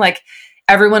something, like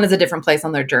everyone is a different place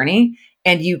on their journey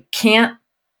and you can't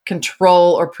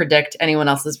control or predict anyone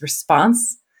else's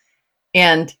response.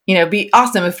 And, be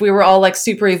awesome if we were all like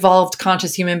super evolved,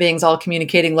 conscious human beings, all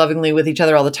communicating lovingly with each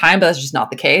other all the time, but that's just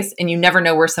not the case. And you never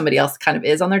know where somebody else kind of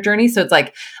is on their journey. So it's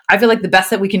like, I feel like the best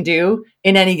that we can do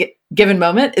in any given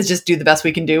moment is just do the best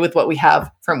we can do with what we have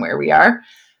from where we are.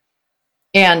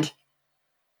 And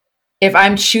if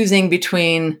I'm choosing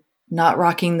between not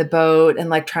rocking the boat and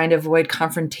like trying to avoid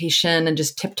confrontation and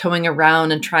just tiptoeing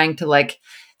around and trying to like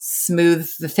smooth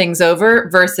the things over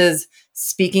versus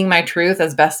speaking my truth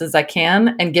as best as I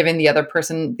can and giving the other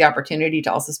person the opportunity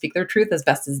to also speak their truth as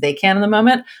best as they can in the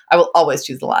moment, I will always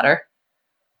choose the latter.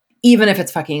 Even if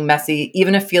it's fucking messy,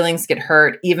 even if feelings get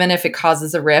hurt, even if it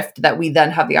causes a rift that we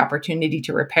then have the opportunity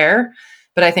to repair,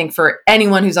 But I think for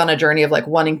anyone who's on a journey of like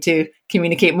wanting to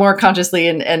communicate more consciously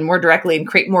and more directly and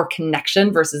create more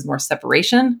connection versus more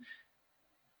separation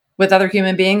with other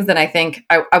human beings, then I think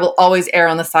I will always err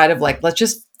on the side of like, let's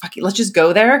just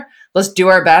go there. Let's do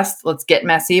our best. Let's get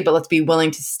messy, but let's be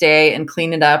willing to stay and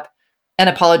clean it up and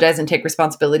apologize and take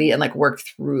responsibility and like work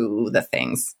through the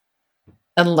things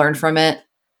and learn from it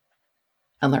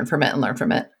and learn from it and learn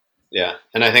from it. Yeah.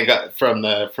 And I think from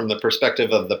the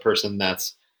perspective of the person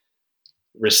that's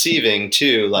receiving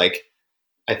too, like,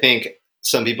 I think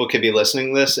some people could be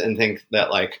listening to this and think that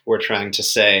like we're trying to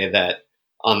say that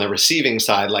on the receiving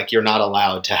side, like you're not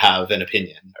allowed to have an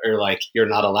opinion, or like you're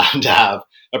not allowed to have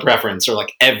a preference, or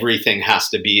like everything has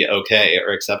to be okay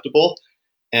or acceptable.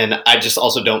 And I just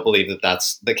also don't believe that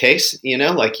that's the case. You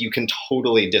know, like you can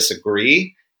totally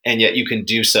disagree, and yet you can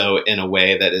do so in a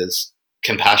way that is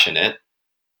compassionate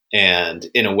and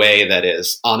in a way that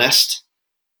is honest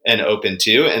and open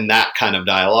to. And that kind of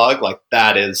dialogue, like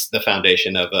that is the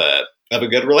foundation of a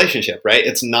good relationship, right?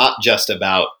 It's not just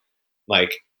about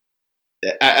like,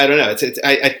 I don't know.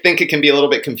 I think it can be a little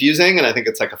bit confusing, and I think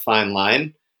it's like a fine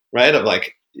line, right? Of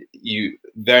like you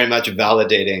very much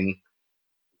validating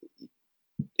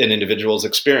an individual's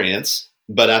experience,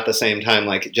 but at the same time,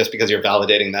 like just because you're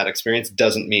validating that experience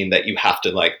doesn't mean that you have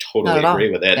to like totally agree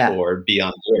with it or be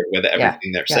on board with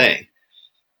everything they're saying.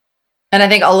 And I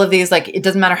think all of these, like, it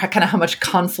doesn't matter how much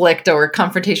conflict or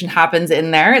confrontation happens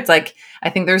in there. It's like, I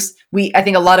think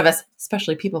a lot of us,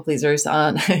 especially people pleasers who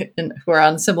are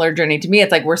on a similar journey to me,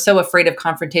 it's like, we're so afraid of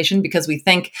confrontation because we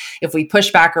think if we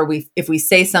push back or if we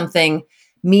say something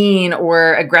mean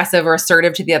or aggressive or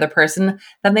assertive to the other person,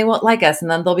 then they won't like us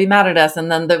and then they'll be mad at us and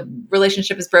then the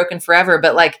relationship is broken forever.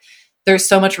 But like, there's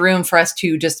so much room for us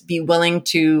to just be willing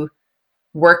to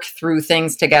work through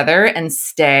things together and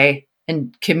stay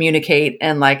and communicate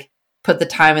and like put the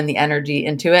time and the energy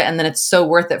into it. And then it's so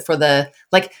worth it for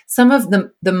some of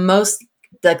the most,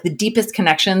 like the deepest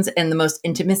connections and the most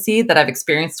intimacy that I've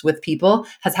experienced with people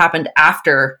has happened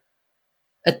after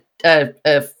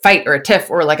a fight or a tiff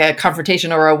or like a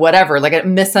confrontation or a whatever, like a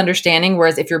misunderstanding.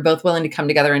 Whereas if you're both willing to come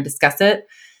together and discuss it,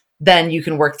 then you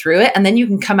can work through it. And then you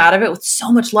can come out of it with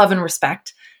so much love and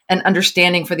respect and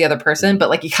understanding for the other person. But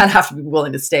like, you kind of have to be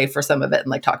willing to stay for some of it and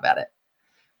like talk about it,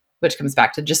 which comes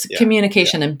back to just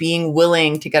communication and being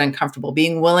willing to get uncomfortable,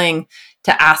 being willing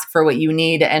to ask for what you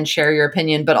need and share your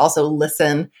opinion, but also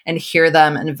listen and hear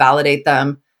them and validate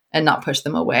them and not push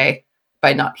them away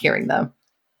by not hearing them.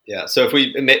 Yeah. So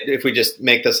if we just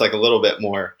make this like a little bit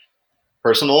more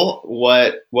personal,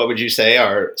 what would you say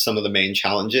are some of the main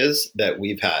challenges that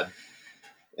we've had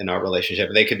in our relationship?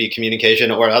 They could be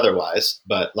communication or otherwise,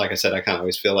 but like I said, I kind of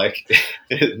always feel like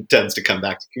it tends to come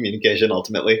back to communication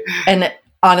ultimately. And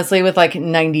honestly, with like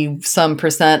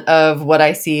 90% of what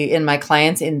I see in my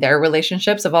clients in their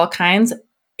relationships of all kinds,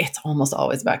 it's almost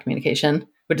always about communication,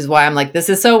 which is why I'm like, this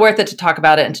is so worth it to talk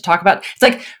about it and to talk about. It's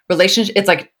like relationship. It's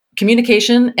like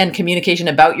communication and communication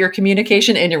about your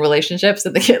communication in your relationships.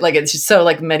 So like, it's just so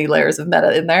like many layers of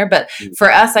meta in there. But for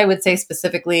us, I would say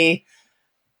specifically,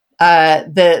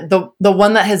 the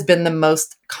one that has been the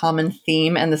most common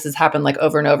theme, and this has happened like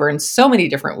over and over in so many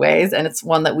different ways, and it's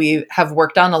one that we have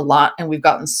worked on a lot and we've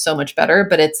gotten so much better,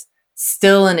 but it's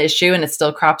still an issue and it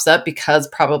still crops up because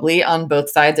probably on both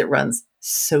sides it runs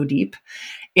so deep.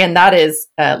 And that is,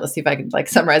 let's see if I can like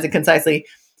summarize it concisely.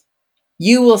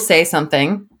 You will say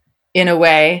something in a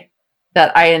way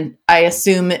that I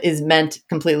assume is meant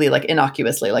completely like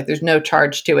innocuously, like there's no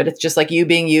charge to it. It's just like you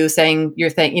being you, saying your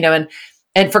thing, you know.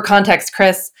 And for context,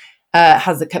 Chris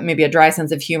has maybe a dry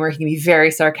sense of humor. He can be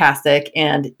very sarcastic.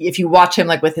 And if you watch him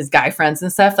like with his guy friends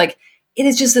and stuff, like it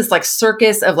is just this like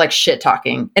circus of like shit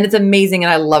talking. And it's amazing.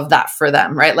 And I love that for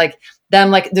them, right? Like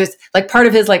them, like there's like part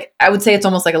of his, like, I would say it's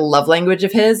almost like a love language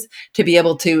of his to be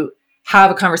able to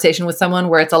have a conversation with someone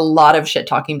where it's a lot of shit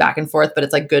talking back and forth, but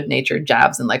it's like good natured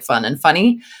jabs and like fun and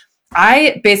funny.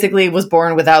 I basically was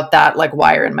born without that like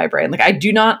wire in my brain. Like I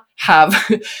do not have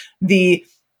the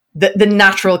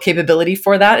natural capability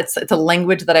for that. It's a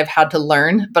language that I've had to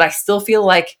learn, but I still feel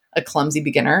like a clumsy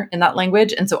beginner in that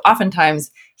language. And so oftentimes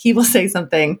he will say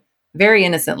something very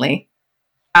innocently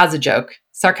as a joke,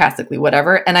 sarcastically,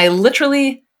 whatever. And I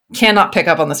literally cannot pick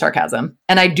up on the sarcasm.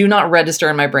 And I do not register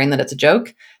in my brain that it's a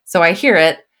joke. So I hear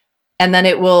it and then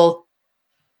it will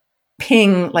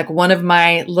ping like one of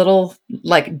my little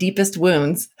like deepest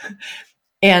wounds.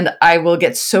 And I will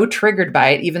get so triggered by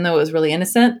it, even though it was really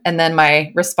innocent. And then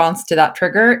my response to that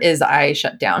trigger is I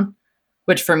shut down,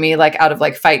 which for me, like out of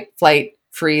like fight, flight,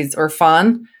 freeze, or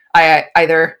fawn, I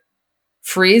either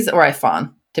freeze or I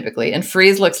fawn typically. And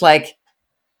freeze looks like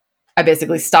I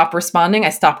basically stop responding. I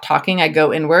stop talking. I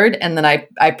go inward, and then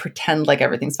I pretend like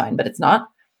everything's fine, but it's not.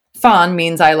 Fawn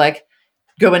means I like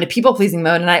go into people pleasing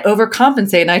mode and I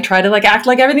overcompensate and I try to like act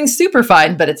like everything's super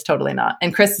fine, but it's totally not.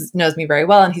 And Chris knows me very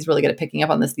well and he's really good at picking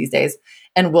up on this these days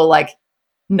and will like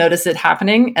notice it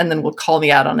happening and then will call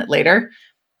me out on it later.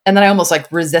 And then I almost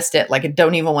like resist it. Like I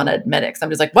don't even want to admit it. Cause I'm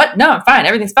just like, what? No, I'm fine.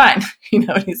 Everything's fine.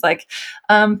 And he's like,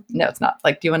 no, it's not.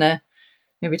 Like, do you want to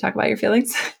maybe talk about your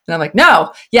feelings? And I'm like,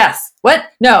 no, yes, what?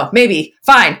 No, maybe,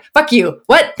 fine. Fuck you.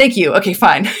 What? Thank you. Okay,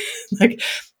 fine. Like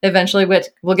eventually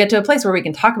we'll get to a place where we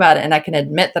can talk about it and I can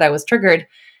admit that I was triggered.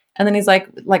 And then he's like,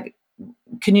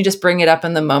 can you just bring it up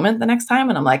in the moment the next time?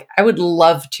 And I'm like, I would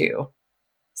love to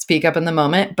speak up in the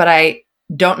moment, but I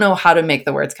don't know how to make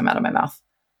the words come out of my mouth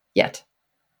yet.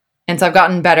 And so I've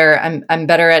gotten better. I'm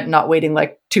better at not waiting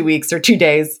like 2 weeks or 2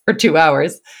 days or 2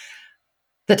 hours.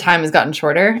 The time has gotten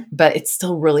shorter, but it's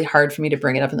still really hard for me to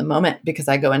bring it up in the moment because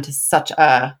I go into such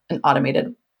an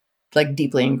automated, like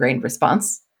deeply ingrained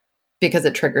response because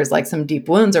it triggers like some deep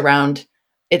wounds around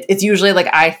it. It's usually like,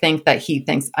 I think that he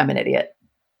thinks I'm an idiot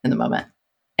in the moment.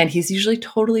 And he's usually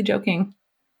totally joking.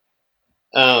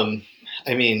 I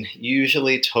mean,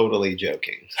 usually totally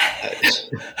joking.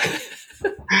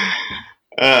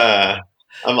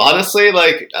 I'm honestly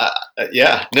like,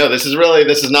 yeah, no, this is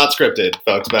not scripted,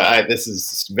 folks, but this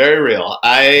is very real.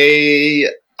 I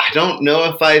don't know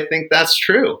if I think that's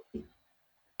true.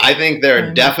 I think there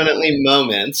are definitely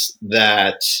moments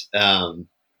that, yeah,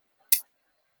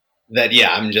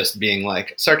 I'm just being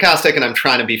like sarcastic and I'm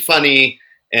trying to be funny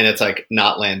and it's like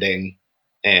not landing.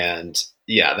 And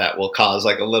yeah, that will cause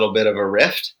like a little bit of a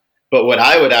rift. But what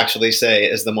I would actually say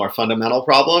is the more fundamental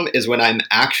problem is when I'm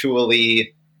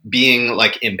actually being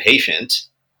like impatient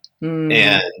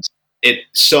and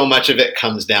so much of it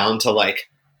comes down to like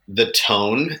the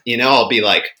tone, I'll be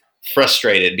like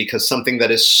frustrated because something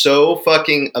that is so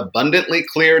fucking abundantly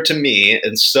clear to me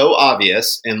and so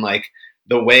obvious and like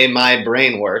the way my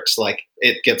brain works, like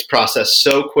it gets processed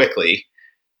so quickly,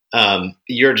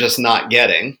 you're just not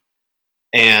getting.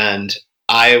 And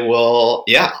I'll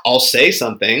say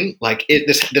something like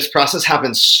this process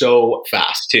happens so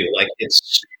fast too. Like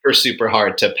it's super, super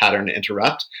hard to pattern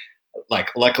interrupt. Like,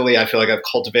 luckily I feel like I've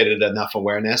cultivated enough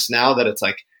awareness now that it's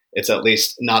like, it's at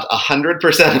least not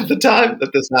 100% of the time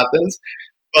that this happens,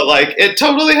 but like it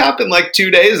totally happened like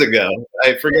 2 days ago.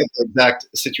 I forget the exact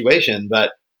situation,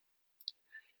 but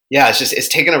yeah, it's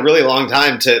taken a really long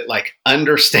time to like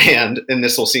understand, and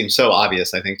this will seem so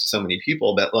obvious, I think, to so many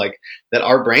people, that like that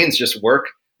our brains just work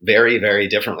very, very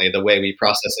differently the way we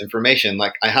process information.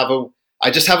 Like I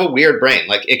just have a weird brain.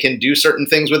 Like it can do certain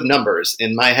things with numbers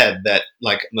in my head that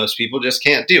like most people just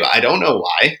can't do. I don't know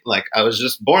why. Like I was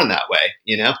just born that way,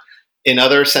 In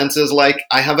other senses, like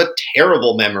I have a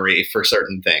terrible memory for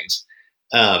certain things.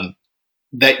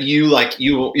 That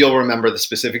you'll remember the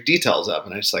specific details of,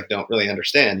 and I just like don't really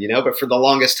understand, but for the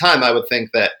longest time I would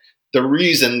think that the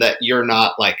reason that you're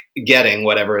not like getting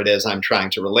whatever it is I'm trying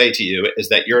to relay to you is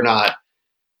that you're not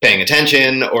paying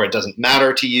attention, or it doesn't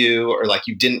matter to you, or like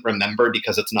you didn't remember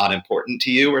because it's not important to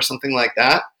you or something like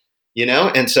that,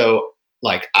 and so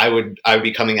like I would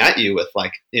be coming at you with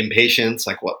like impatience,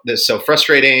 like what this is so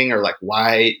frustrating, or like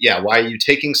why are you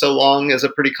taking so long is a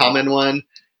pretty common one.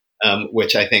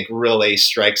 Which I think really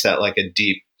strikes at like a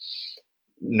deep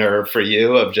nerve for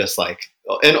you of just like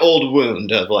an old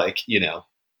wound of like,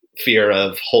 fear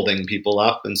of holding people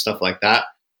up and stuff like that.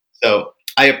 So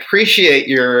I appreciate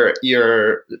your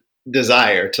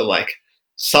desire to like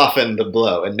soften the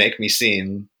blow and make me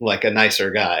seem like a nicer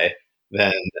guy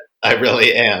than I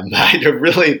really am. I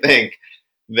really think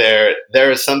there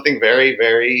is something very,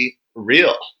 very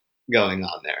real going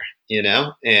on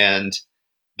there, and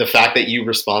the fact that you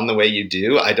respond the way you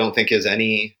do, I don't think is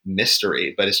any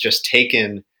mystery, but it's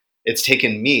taken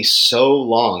me so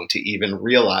long to even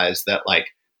realize that like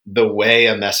the way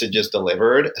a message is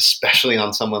delivered, especially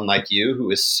on someone like you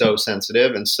who is so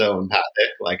sensitive and so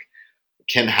empathic, like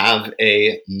can have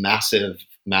a massive,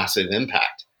 massive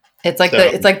impact. It's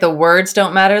like the words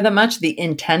don't matter that much. The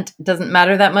intent doesn't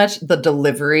matter that much. The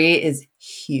delivery is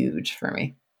huge for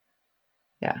me.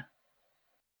 Yeah.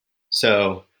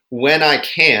 So when I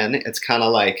can, it's kind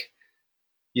of like,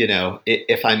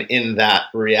 if I'm in that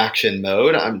reaction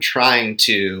mode, I'm trying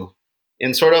to,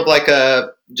 in sort of like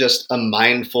just a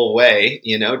mindful way,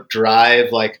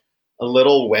 drive like a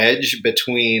little wedge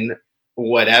between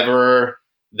whatever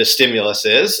the stimulus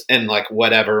is and like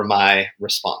whatever my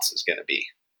response is going to be,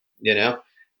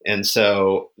 And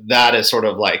so that is sort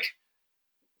of like,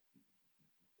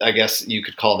 I guess you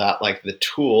could call that like the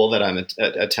tool that I'm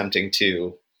attempting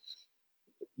to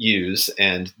use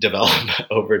and develop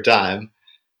over time.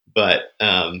 but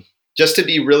just to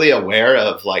be really aware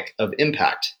of of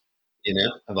impact,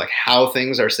 of like how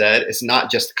things are said. It's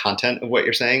not just the content of what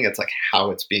you're saying, it's like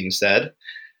how it's being said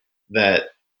that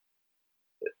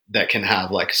can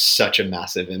have like such a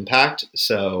massive impact.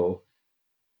 So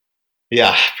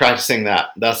yeah, practicing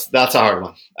that's a hard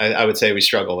one. I would say we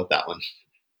struggle with that one.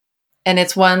 And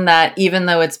it's one that, even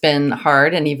though it's been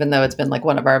hard, and even though it's been like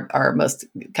one of our most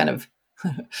kind of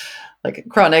like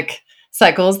chronic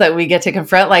cycles that we get to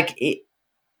confront, like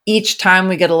each time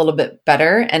we get a little bit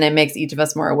better, and it makes each of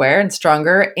us more aware and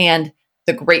stronger. And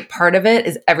the great part of it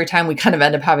is every time we kind of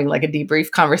end up having like a debrief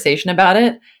conversation about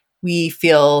it, we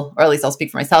feel, or at least I'll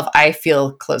speak for myself, I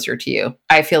feel closer to you.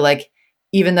 I feel like,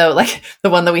 even though like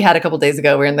the one that we had a couple days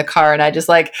ago, we're in the car and I just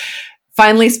like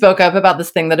finally spoke up about this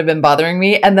thing that had been bothering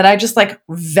me. And then I just like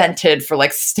vented for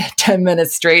like 10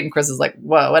 minutes straight. And Chris was like,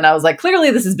 whoa. And I was like,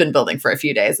 clearly this has been building for a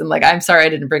few days. And like, I'm sorry I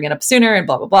didn't bring it up sooner and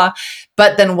blah, blah, blah.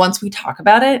 But then once we talk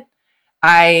about it,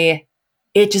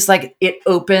 it just like, it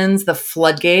opens the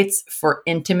floodgates for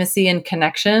intimacy and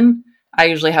connection. I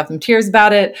usually have some tears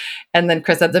about it. And then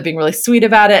Chris ends up being really sweet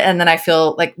about it. And then I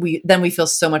feel like we feel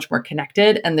so much more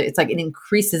connected. And it's like, it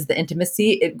increases the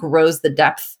intimacy. It grows the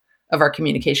depth of our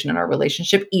communication and our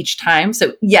relationship each time.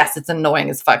 So yes, it's annoying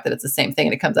as fuck that it's the same thing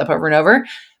and it comes up over and over.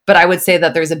 But I would say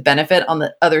that there's a benefit on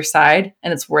the other side,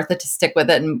 and it's worth it to stick with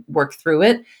it and work through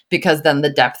it, because then the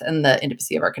depth and the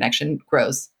intimacy of our connection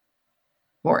grows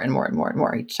more and more and more and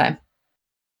more each time.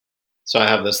 So I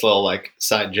have this little like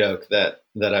side joke that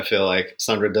I feel like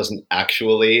Sandra doesn't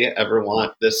actually ever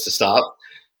want this to stop,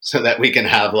 so that we can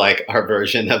have like our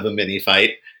version of a mini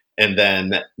fight and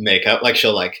then make up. Like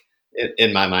she'll like,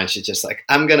 in my mind, she's just like,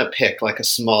 I'm gonna pick like a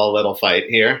small little fight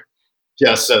here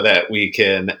just so that we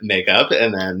can make up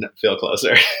and then feel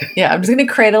closer. Yeah, I'm just gonna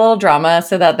create a little drama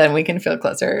so that then we can feel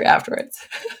closer afterwards.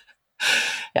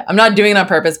 Yeah, I'm not doing it on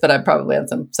purpose, but I'm probably on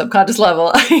some subconscious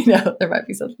level, I know there might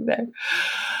be something there.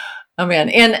 Oh man.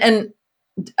 And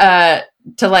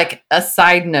to like a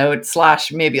side note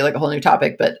 / maybe like a whole new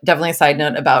topic, but definitely a side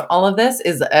note about all of this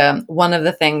is one of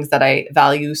the things that I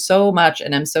value so much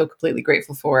and I'm so completely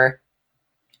grateful for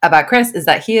about Chris is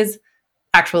that he is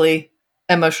actually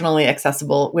emotionally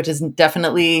accessible, which is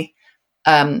definitely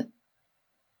a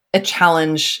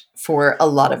challenge for a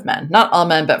lot of men, not all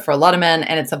men, but for a lot of men.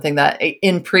 And it's something that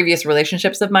in previous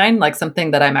relationships of mine, like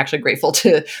something that I'm actually grateful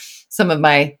to some of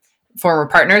my former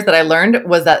partners that I learned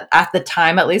was that at the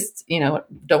time, at least,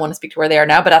 don't want to speak to where they are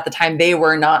now, but at the time they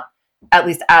were not at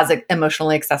least as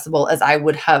emotionally accessible as I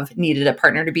would have needed a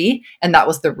partner to be. And that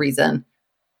was the reason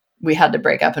we had to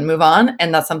break up and move on.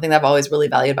 And that's something that I've always really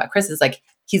valued about Chris is like,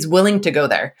 he's willing to go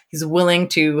there. He's willing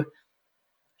to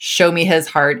show me his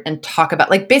heart and talk about,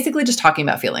 like, basically just talking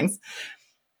about feelings.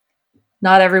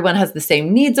 Not everyone has the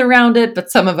same needs around it,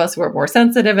 but some of us were more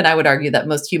sensitive. And I would argue that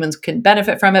most humans can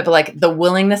benefit from it. But like the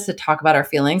willingness to talk about our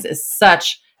feelings is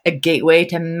such a gateway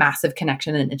to massive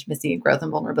connection and intimacy and growth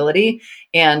and vulnerability.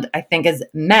 And I think as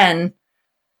men,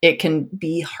 it can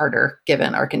be harder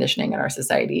given our conditioning in our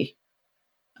society.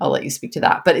 I'll let you speak to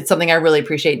that. But it's something I really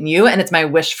appreciate in you. And it's my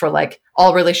wish for like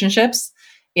all relationships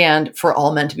and for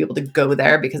all men to be able to go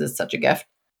there because it's such a gift.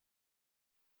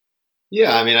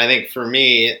 Yeah, I mean, I think for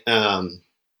me,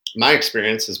 my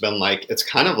experience has been like, it's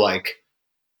kind of like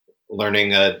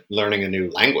learning a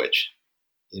new language.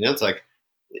 It's like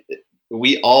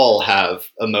we all have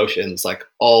emotions like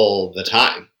all the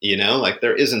time, like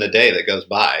there isn't a day that goes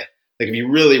by. Like if you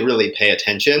really, really pay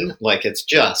attention, like it's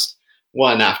just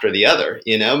one after the other,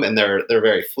 and they're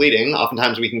very fleeting.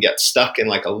 Oftentimes we can get stuck in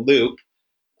like a loop.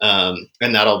 And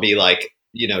that'll be like,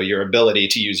 your ability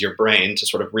to use your brain to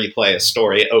sort of replay a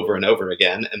story over and over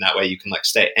again. And that way you can like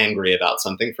stay angry about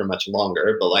something for much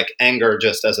longer. But like anger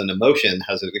just as an emotion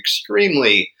has an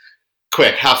extremely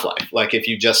quick half-life. Like if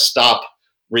you just stop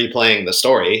replaying the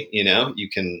story, you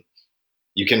can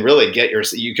really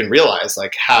you can realize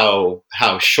like how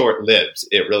short-lived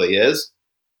it really is.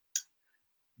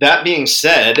 That being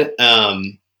said, I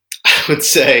would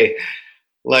say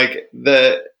like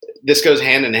this goes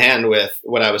hand in hand with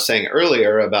what I was saying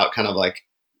earlier about kind of like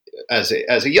as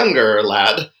a younger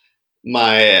lad,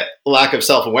 my lack of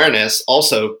self-awareness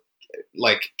also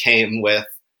like came with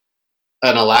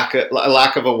a lack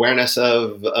of awareness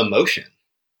of emotion.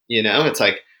 It's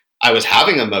like I was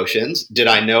having emotions. Did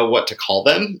I know what to call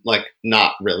them? Like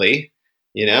not really.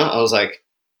 I was like,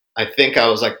 I think I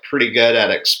was like pretty good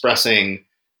at expressing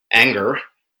anger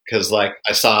because like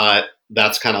I saw it.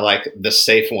 That's kind of like the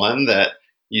safe one that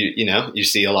you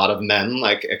see a lot of men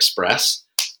like express.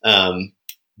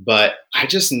 But I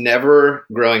just never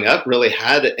growing up really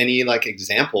had any like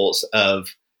examples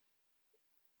of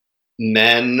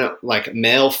like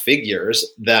male figures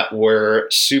that were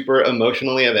super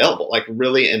emotionally available, like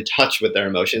really in touch with their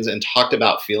emotions and talked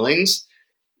about feelings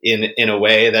in a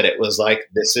way that it was like,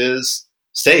 this is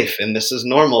safe and this is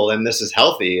normal and this is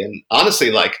healthy. And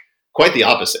honestly, like quite the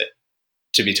opposite,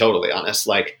 to be totally honest.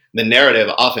 Like the narrative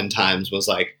oftentimes was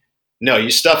like, no, you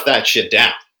stuff that shit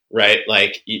down, right?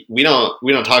 Like we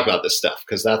don't talk about this stuff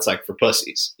because that's like for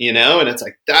pussies, you know? And it's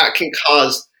like that can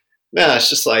cause, man, it's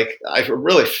just like I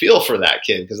really feel for that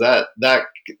kid because that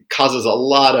causes a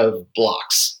lot of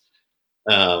blocks.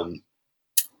 Um,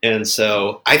 and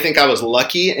so I think I was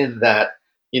lucky in that,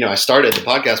 I started the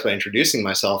podcast by introducing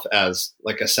myself as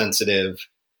like a sensitive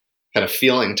kind of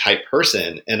feeling type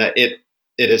person. And it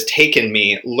has taken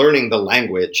me learning the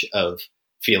language of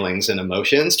feelings and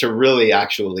emotions to really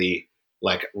actually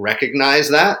like recognize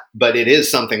that. But it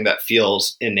is something that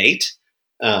feels innate.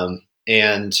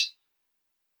 And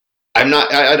I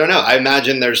don't know. I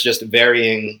imagine there's just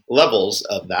varying levels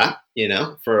of that,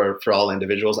 for all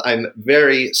individuals. I'm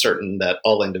very certain that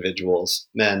all individuals,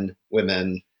 men,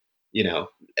 women,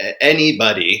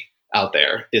 anybody out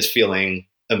there is feeling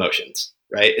emotions,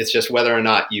 right? It's just whether or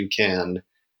not you can,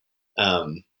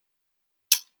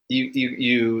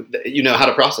 you know how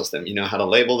to process them, you know how to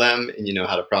label them, and you know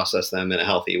how to process them in a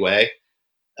healthy way.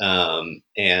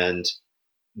 And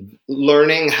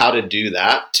learning how to do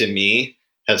that to me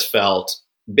has felt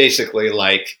basically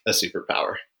like a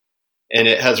superpower. And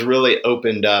it has really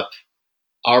opened up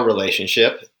our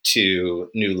relationship to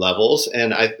new levels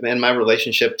and my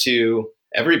relationship to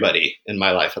everybody in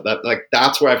my life.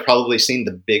 That's where I've probably seen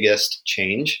the biggest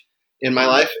change in my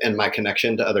life, and my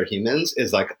connection to other humans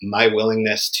is like my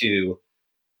willingness to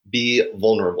be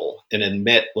vulnerable and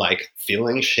admit like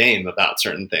feeling shame about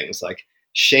certain things, like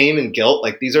shame and guilt.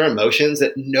 Like these are emotions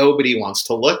that nobody wants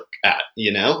to look at,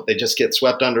 they just get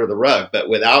swept under the rug. But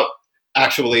without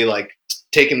actually like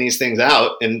taking these things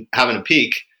out and having a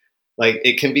peek, like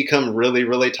it can become really,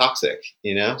 really toxic,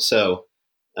 So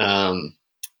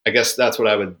I guess that's what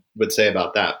I would say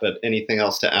about that. But anything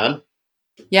else to add?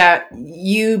 Yeah,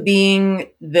 you being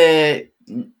the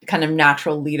kind of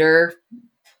natural leader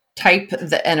type,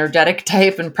 the energetic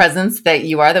type and presence that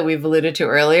you are, that we've alluded to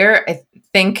earlier, I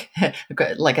think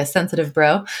like a sensitive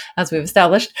bro, as we've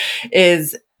established,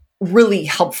 is really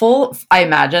helpful. I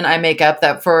imagine I make up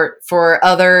that for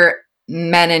other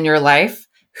men in your life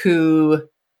who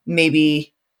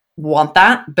maybe want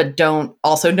that, but don't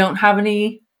have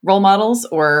any role models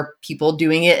or people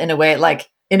doing it in a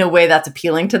way that's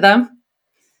appealing to them,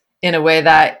 in a way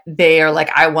that they are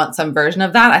like, I want some version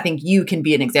of that. I think you can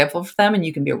be an example for them and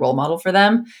you can be a role model for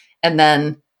them. And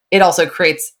then it also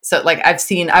creates, so like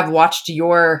I've watched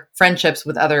your friendships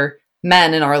with other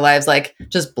men in our lives, like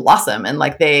just blossom, and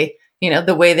like they,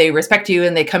 the way they respect you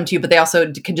and they come to you, but they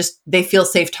also they feel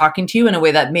safe talking to you in a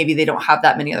way that maybe they don't have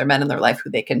that many other men in their life who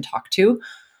they can talk to,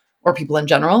 or people in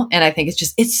general. And I think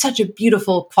it's such a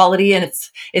beautiful quality. And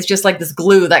it's just like this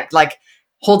glue that like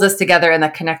holds us together and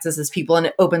that connects us as people. And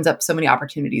it opens up so many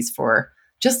opportunities for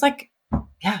just like,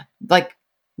 yeah, like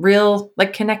real,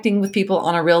 like connecting with people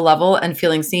on a real level and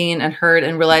feeling seen and heard,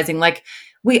 and realizing like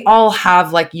we all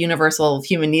have like universal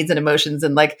human needs and emotions.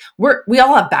 And like we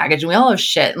all have baggage and we all have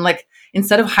shit. And like,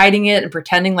 instead of hiding it and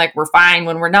pretending like we're fine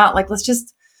when we're not, like, let's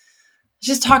just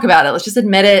talk about it. Let's just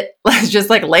admit it. Let's just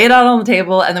like lay it out on the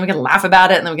table, and then we can laugh about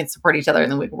it, and then we can support each other,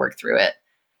 and then we can work through it.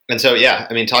 And so, yeah,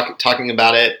 I mean, talking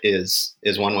about it is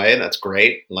one way. That's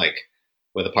great, like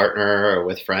with a partner or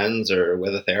with friends or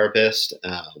with a therapist.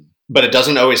 But it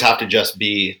doesn't always have to just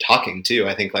be talking too.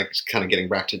 I think like kind of getting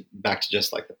back to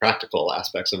just like the practical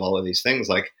aspects of all of these things.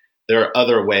 Like there are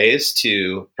other ways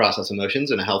to process emotions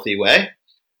in a healthy way,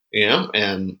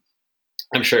 and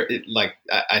I'm sure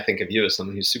I think of you as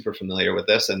someone who's super familiar with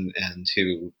this and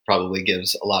who probably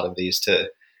gives a lot of these to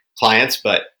clients,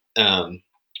 but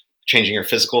changing your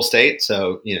physical state.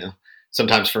 So,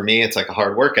 sometimes for me, it's like a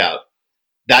hard workout.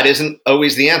 That isn't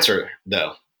always the answer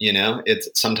though.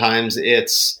 Sometimes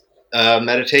it's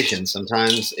meditation.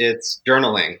 Sometimes it's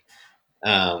journaling.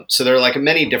 So there are like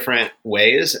many different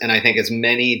ways. And I think as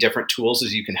many different tools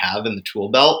as you can have in the tool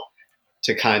belt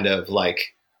to kind of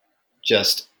like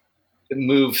just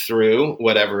move through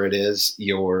whatever it is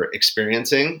you're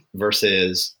experiencing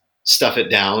versus stuff it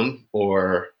down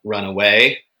or run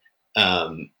away.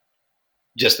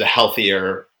 Just the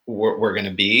healthier we're going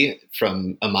to be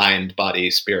from a mind,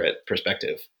 body, spirit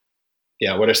perspective.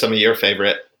 Yeah. What are some of your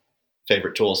favorite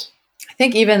tools? I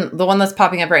think even the one that's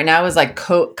popping up right now is like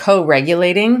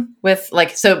co-regulating with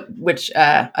like, so, which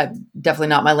I'm definitely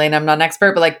not my lane. I'm not an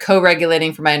expert, but like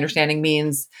co-regulating, from my understanding,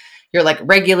 means you're like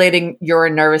regulating your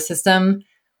nervous system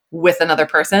with another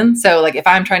person. So like if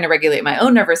I'm trying to regulate my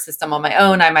own nervous system on my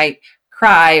own, I might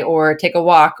cry or take a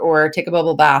walk or take a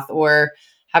bubble bath or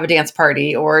have a dance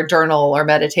party or journal or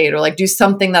meditate or like do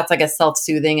something that's like a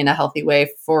self-soothing in a healthy way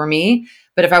for me.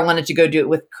 But if I wanted to go do it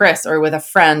with Chris or with a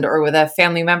friend or with a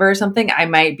family member or something, I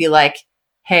might be like,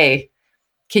 hey,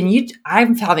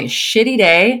 I'm having a shitty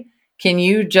day. Can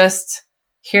you just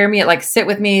hear me, like sit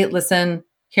with me, listen,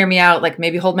 hear me out, like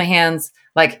maybe hold my hands,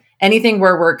 like anything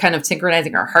where we're kind of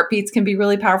synchronizing our heartbeats can be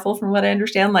really powerful from what I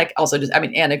understand. Like also just, I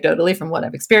mean, anecdotally from what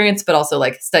I've experienced, but also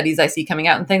like studies I see coming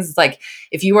out and things. It's like,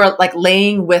 if you are like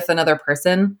laying with another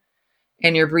person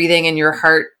and you're breathing and your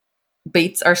heart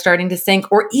beats are starting to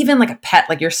sync, or even like a pet,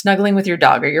 like you're snuggling with your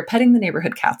dog or you're petting the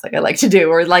neighborhood cats, like I like to do,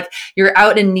 or like you're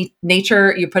out in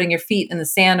nature, you're putting your feet in the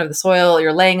sand or the soil,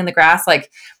 you're laying in the grass.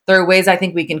 Like there are ways I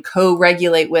think we can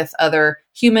co-regulate with other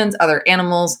humans, other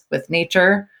animals, with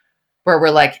nature, where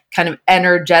we're like kind of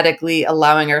energetically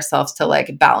allowing ourselves to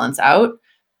like balance out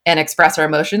and express our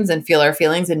emotions and feel our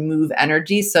feelings and move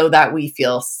energy so that we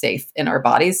feel safe in our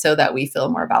bodies, so that we feel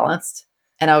more balanced.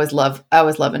 And I always love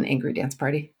an angry dance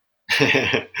party.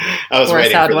 I was Or a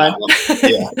waiting sad for one.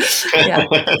 that one. Yeah.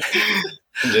 Yeah.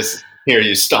 Just hear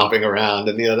you stomping around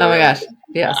in the other Oh my room. gosh.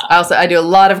 Yes. I do a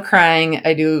lot of crying.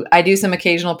 I do some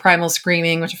occasional primal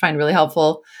screaming, which I find really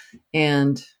helpful.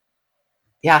 And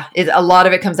yeah, a lot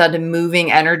of it comes down to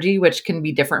moving energy, which can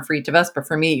be different for each of us. But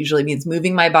for me, it usually means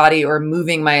moving my body or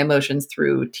moving my emotions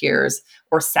through tears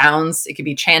or sounds. It could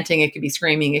be chanting, it could be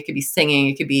screaming, it could be singing,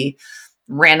 it could be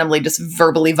randomly just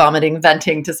verbally vomiting,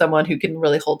 venting to someone who can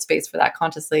really hold space for that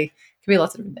consciously. It could be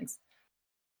lots of different things.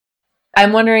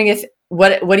 I'm wondering if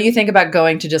what do you think about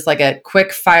going to just like a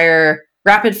quick fire,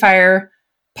 rapid fire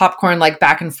popcorn, like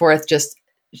back and forth, just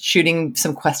shooting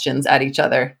some questions at each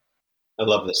other? I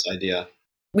love this idea.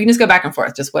 We can just go back and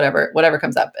forth, just whatever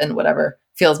comes up and whatever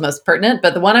feels most pertinent.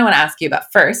 But the one I want to ask you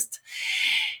about first,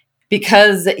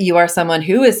 because you are someone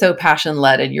who is so passion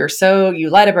led and you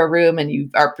light up a room and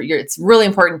it's really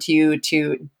important to you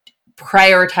to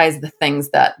prioritize the things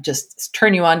that just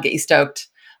turn you on, get you stoked.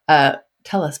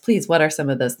 Tell us, please, what are some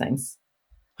of those things?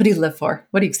 What do you live for?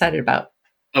 What are you excited about?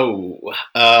 Oh,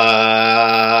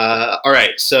 all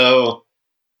right. So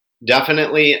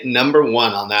definitely number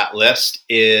one on that list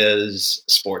is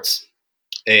sports.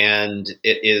 And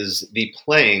it is the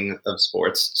playing of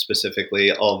sports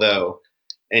specifically, although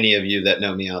any of you that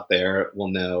know me out there will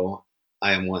know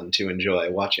I am one to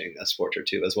enjoy watching a sport or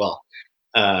two as well.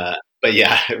 But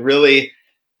yeah, really,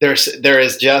 there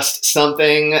is just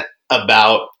something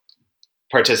about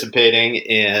participating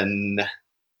in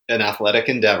an athletic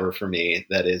endeavor for me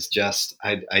that is just,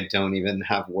 I don't even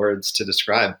have words to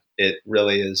describe. It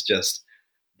really is just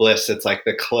bliss. It's like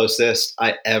the closest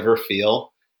I ever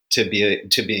feel to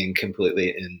being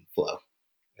completely in flow.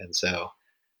 And so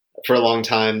for a long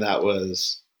time that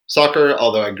was soccer,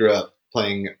 although I grew up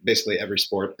playing basically every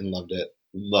sport and loved it.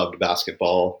 Loved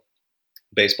basketball,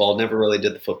 baseball, never really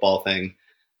did the football thing.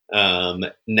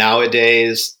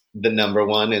 Nowadays, the number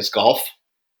one is golf.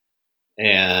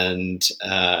 And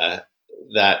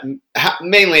that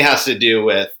mainly has to do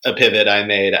with a pivot I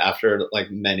made after like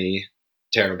many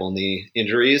terrible knee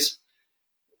injuries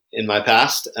in my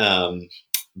past.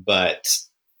 But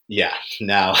yeah,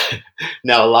 now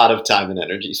a lot of time and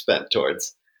energy spent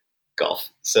towards golf.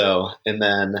 So, and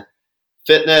then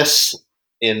fitness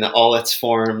in all its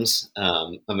forms.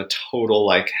 I'm a total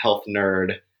like health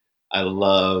nerd. I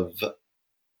love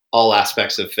all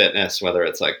aspects of fitness, whether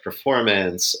it's like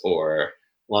performance or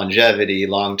longevity,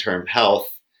 long-term health,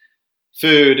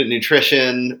 food,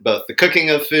 nutrition, both the cooking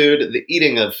of food, the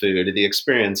eating of food, the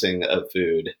experiencing of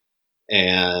food,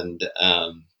 and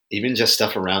even just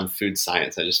stuff around food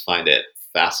science. I just find it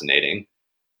fascinating.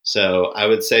 So I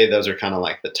would say those are kind of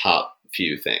like the top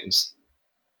few things.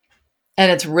 And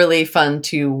it's really fun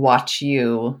to watch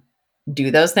you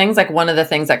do those things. Like one of the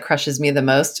things that crushes me the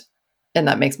most and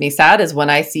that makes me sad is when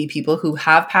I see people who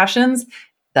have passions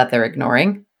that they're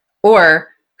ignoring or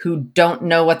who don't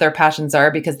know what their passions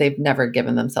are because they've never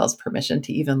given themselves permission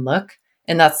to even look.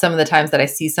 And that's some of the times that I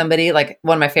see somebody, like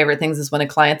one of my favorite things is when a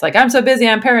client's like, I'm so busy,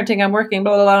 I'm parenting, I'm working,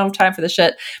 blah, blah, blah, I don't have time for this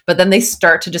shit. But then they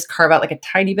start to just carve out like a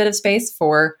tiny bit of space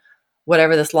for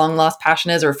whatever this long lost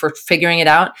passion is or for figuring it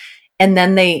out. And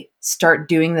then they start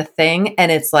doing the thing.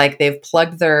 And it's like they've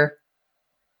plugged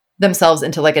themselves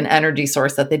into like an energy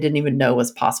source that they didn't even know was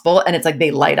possible. And it's like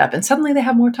they light up and suddenly they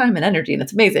have more time and energy. And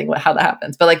it's amazing how that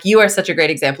happens. But like you are such a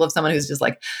great example of someone who's just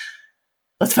like,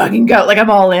 let's fucking go. Like I'm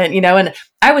all in, And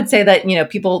I would say that,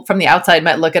 people from the outside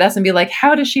might look at us and be like,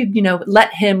 how does she,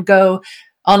 let him go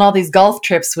on all these golf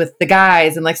trips with the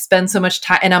guys and like spend so much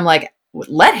time? And I'm like,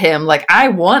 let him, like, I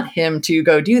want him to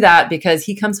go do that because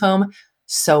he comes home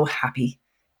so happy.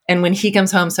 And when he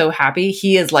comes home so happy,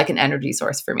 he is like an energy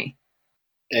source for me.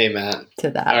 Amen. To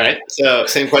that. All right. So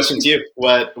same question to you.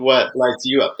 What lights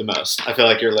you up the most? I feel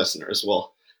like your listeners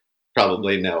will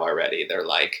probably know already. They're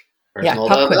like personal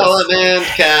development,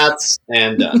 cats,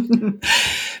 and done.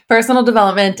 Personal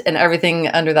development and everything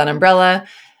under that umbrella.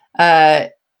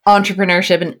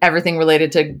 Entrepreneurship and everything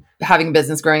related to having a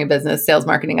business, growing a business, sales,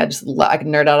 marketing. I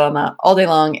can nerd out on that all day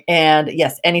long. And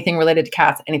yes, anything related to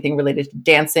cats, anything related to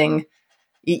dancing.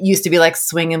 It used to be like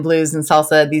swing and blues and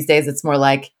salsa. These days it's more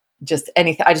like just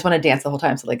anything. I just want to dance the whole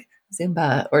time. So like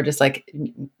Zumba or just like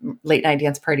late night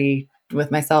dance party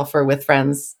with myself or with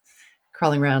friends,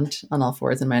 crawling around on all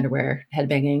fours in my underwear,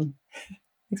 headbanging.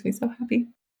 Makes me so happy.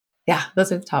 Yeah,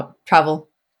 those are the top. Travel,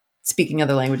 speaking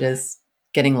other languages,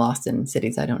 getting lost in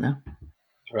cities I don't know.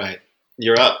 Right.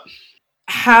 You're up.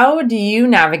 How do you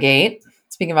navigate,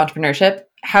 speaking of entrepreneurship,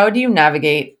 how do you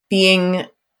navigate being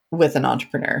with an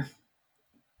entrepreneur?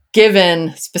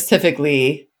 Given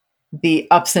specifically the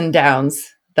ups and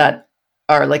downs that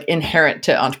are like inherent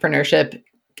to entrepreneurship,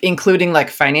 including like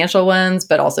financial ones,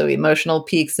 but also emotional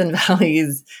peaks and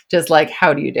valleys, just like,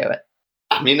 how do you do it?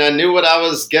 I mean, I knew what I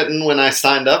was getting when I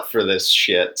signed up for this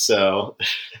shit. So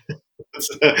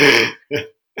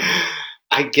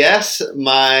I guess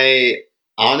my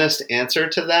honest answer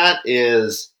to that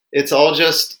is it's all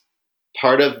just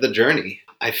part of the journey.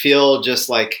 I feel just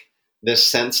like this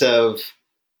sense of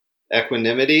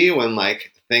equanimity when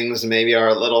like things maybe are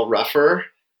a little rougher.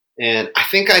 And I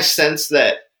think I sense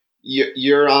that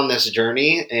you're on this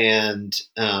journey and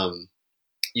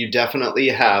you definitely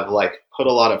have like put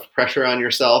a lot of pressure on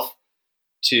yourself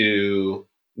to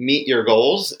meet your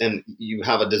goals and you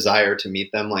have a desire to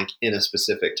meet them like in a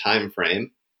specific time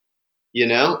frame, you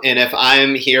know? And if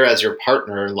I'm here as your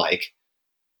partner, like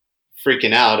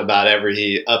freaking out about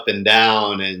every up and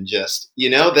down and just, you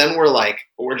know, then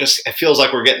we're just, it feels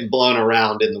like we're getting blown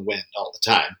around in the wind all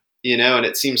the time, you know? And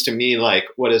it seems to me like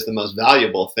what is the most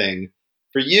valuable thing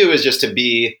for you is just to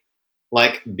be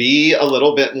a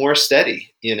little bit more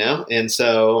steady, you know? And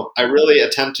so I really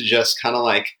attempt to just kind of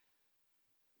like,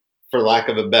 for lack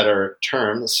of a better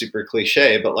term, super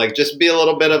cliche, but like just be a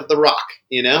little bit of the rock,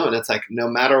 you know? And it's like, no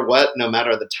matter what, no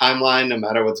matter the timeline, no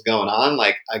matter what's going on,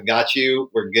 like I got you,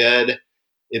 we're good.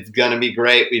 It's going to be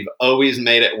great. We've always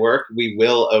made it work. We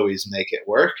will always make it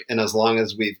work. And as long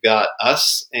as we've got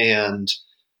us and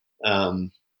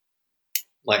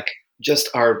like just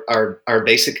our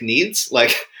basic needs,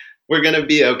 like we're going to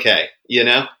be okay, you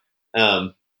know?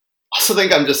 Also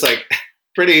think I'm just like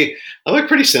I'm like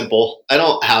pretty simple. I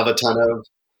don't have a ton of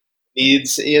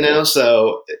needs, you know?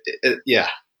 So yeah,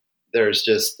 there's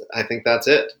just, I think that's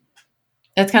it.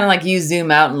 It's kind of like you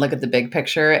zoom out and look at the big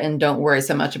picture and don't worry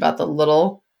so much about the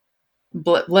little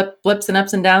blips and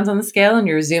ups and downs on the scale. And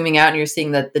you're zooming out and you're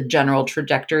seeing that the general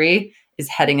trajectory is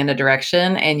heading in a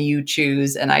direction and you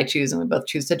choose and I choose and we both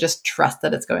choose to just trust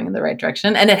that it's going in the right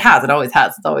direction. And it always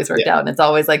has. It's always worked out and it's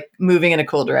always like moving in a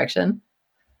cool direction.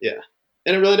 Yeah.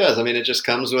 And it really does. I mean, it just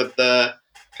comes with the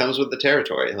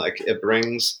territory. Like it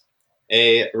brings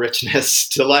a richness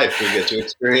to life. We get to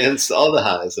experience all the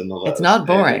highs and the lows. It's not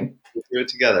boring. We do it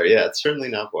together. Yeah, it's certainly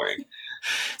not boring.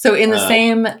 So in the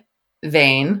same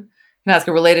vein, I can ask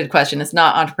a related question. It's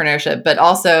not entrepreneurship, but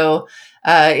also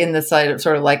in the side of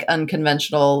sort of like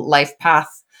unconventional life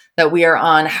path that we are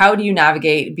on. How do you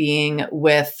navigate being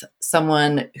with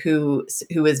someone who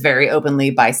is very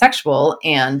openly bisexual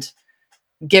and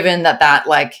given that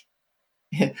like,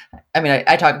 I mean,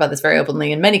 I talk about this very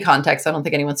openly in many contexts. I don't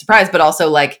think anyone's surprised, but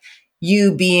also like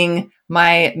you being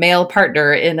my male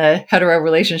partner in a hetero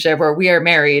relationship where we are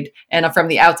married. And from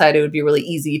the outside, it would be really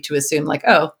easy to assume like,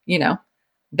 oh, you know,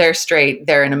 they're straight,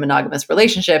 they're in a monogamous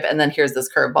relationship. And then here's this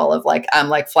curveball of like, I'm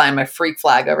like flying my freak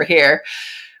flag over here,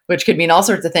 which could mean all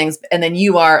sorts of things. And then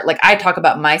you are like, I talk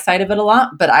about my side of it a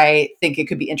lot, but I think it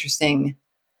could be interesting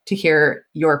to hear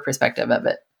your perspective of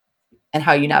it. And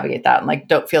how you navigate that and like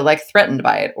don't feel like threatened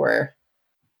by it or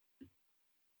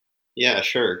yeah,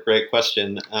 sure, great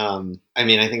question. I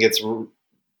mean, I think it's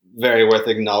very worth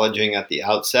acknowledging at the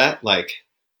outset like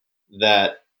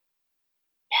that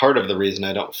part of the reason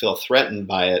I don't feel threatened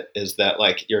by it is that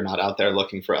like you're not out there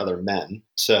looking for other men.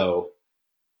 So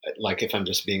like if I'm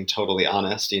just being totally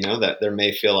honest, you know, that there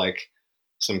may feel like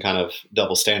some kind of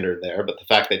double standard there, but the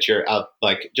fact that you're out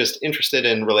like just interested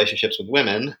in relationships with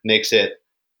women makes it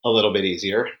a little bit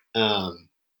easier. I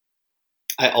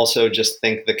also just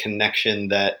think the connection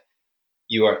that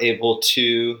you are able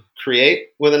to create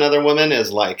with another woman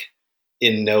is like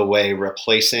in no way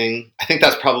replacing. I think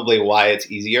that's probably why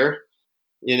it's easier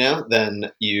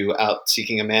than you out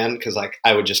seeking a man. Because like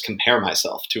I would just compare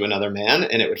myself to another man,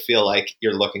 and it would feel like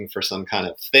you're looking for some kind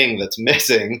of thing that's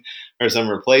missing or some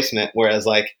replacement. Whereas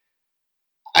like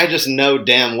I just know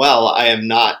damn well I am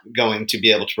not going to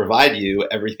be able to provide you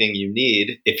everything you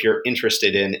need if you're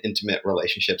interested in intimate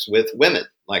relationships with women.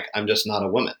 Like I'm just not a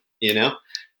woman.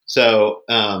 So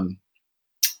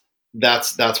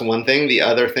that's one thing. The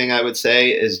other thing I would say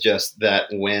is just that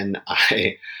when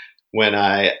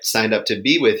I signed up to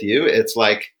be with you, it's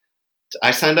like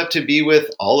I signed up to be with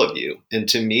all of you. And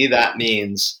to me, that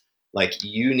means like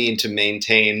you need to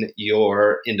maintain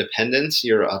your independence,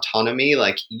 your autonomy.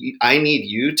 Like I need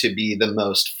you to be the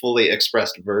most fully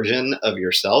expressed version of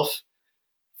yourself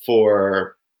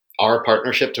for our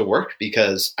partnership to work.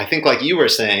 Because I think, like you were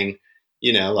saying,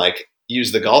 like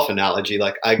use the golf analogy,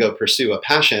 like I go pursue a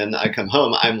passion, I come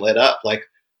home, I'm lit up. Like,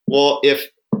 well, if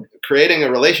creating a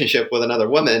relationship with another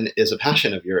woman is a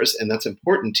passion of yours and that's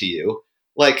important to you,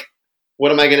 like,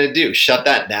 what am I going to do? Shut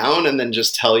that down and then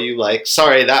just tell you, like,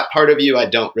 sorry, that part of you I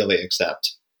don't really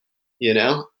accept.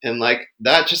 And like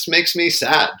that just makes me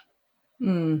sad.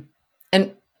 Mm.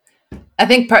 And I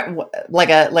think like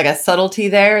a subtlety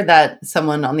there that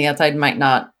someone on the outside might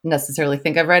not necessarily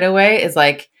think of right away is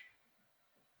like,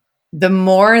 the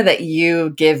more that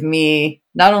you give me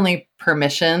not only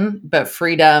permission, but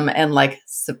freedom and like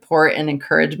support and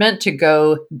encouragement to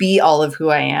go be all of who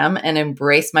I am and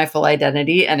embrace my full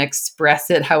identity and express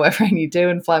it however I need to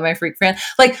and fly my freak flag,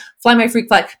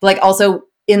 but like also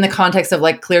in the context of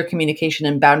like clear communication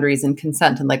and boundaries and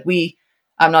consent. And like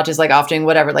I'm not just like off doing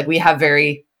whatever, like we have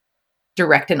very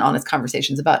direct and honest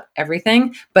conversations about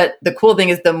everything. But the cool thing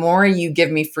is the more you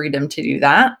give me freedom to do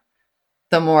that,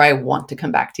 the more I want to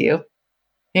come back to you.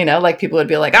 Like people would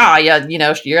be like, yeah,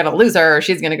 you're going to lose her or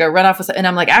she's going to go run off with. And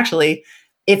I'm like, actually,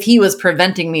 if he was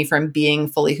preventing me from being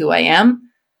fully who I am,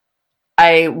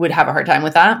 I would have a hard time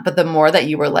with that. But the more that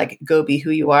you were like, go be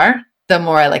who you are, the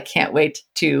more I like can't wait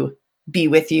to be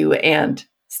with you and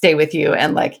stay with you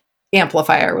and like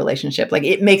amplify our relationship. Like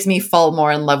it makes me fall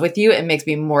more in love with you. It makes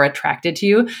me more attracted to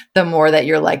you. The more that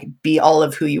you're like, be all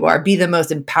of who you are, be the most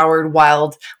empowered,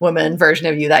 wild woman version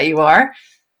of you that you are.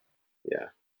 Yeah.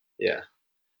 Yeah.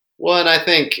 Well, and I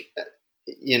think,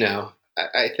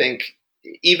 I think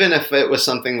even if it was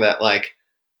something that like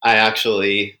I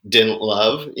actually didn't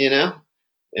love,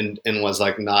 and was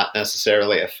like not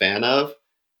necessarily a fan of,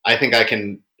 I think I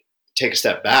can take a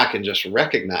step back and just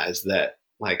recognize that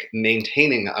like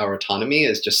maintaining our autonomy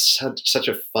is just such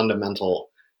a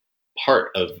fundamental part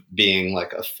of being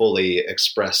like a fully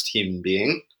expressed human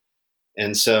being.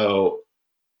 And so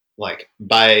like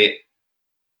by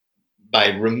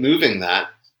removing that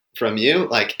from you,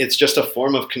 like it's just a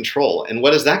form of control. And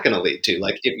what is that going to lead to?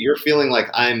 Like if you're feeling like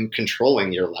I'm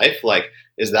controlling your life, like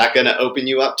is that going to open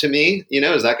you up to me?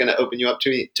 Is that going to open you up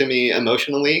to me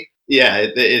emotionally? Yeah,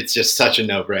 it's just such a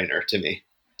no-brainer to me.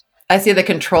 I see the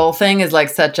control thing is like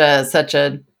such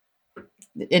a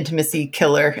intimacy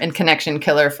killer and connection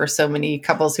killer for so many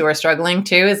couples who are struggling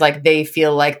too, is like they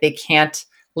feel like they can't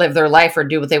live their life or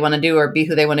do what they want to do or be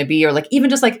who they want to be, or like even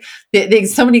just like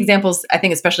so many examples, I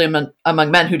think, especially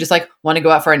among men who just like want to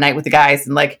go out for a night with the guys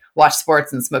and like watch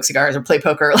sports and smoke cigars or play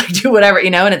poker or like do whatever,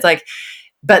 and it's like,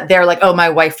 but they're like, oh, my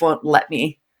wife won't let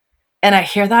me. And I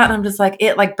hear that and I'm just like,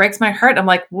 it like breaks my heart. I'm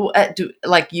like, well,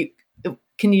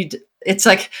 it's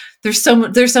like there's so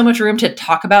much room to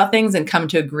talk about things and come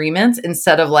to agreements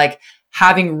instead of like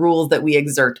having rules that we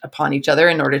exert upon each other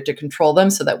in order to control them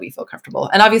so that we feel comfortable.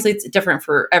 And obviously it's different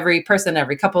for every person,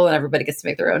 every couple, and everybody gets to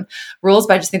make their own rules.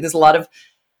 But I just think there's a lot of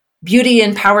beauty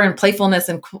and power and playfulness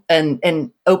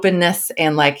and openness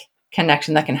and like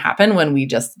connection that can happen when we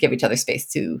just give each other space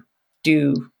to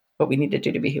do what we need to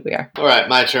do to be who we are. All right,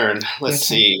 my turn. Let's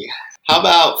see. How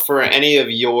about for any of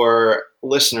your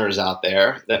listeners out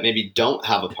there that maybe don't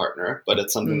have a partner, but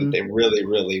it's something that they really,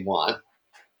 really want?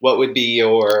 What would be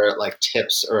your like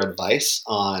tips or advice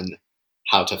on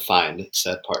how to find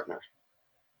said partner?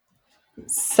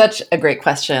 Such a great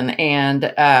question.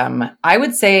 And I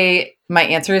would say my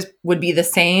answers would be the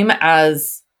same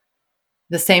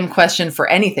question for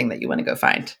anything that you want to go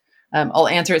find. I'll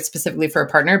answer it specifically for a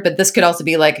partner, but this could also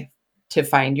be like to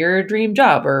find your dream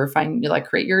job or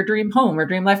create your dream home or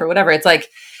dream life or whatever. It's like,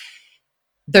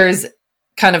 there's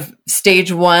kind of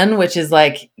stage one, which is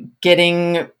like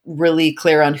getting really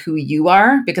clear on who you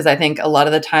are. Because I think a lot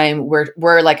of the time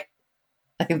we're like,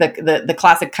 I think the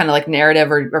classic kind of like narrative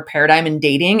or paradigm in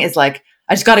dating is like,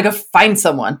 I just got to go find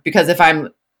someone because if I'm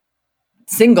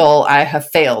single, I have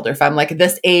failed. Or if I'm like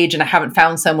this age and I haven't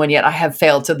found someone yet, I have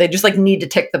failed. So they just like need to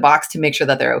tick the box to make sure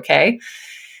that they're okay.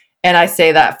 And I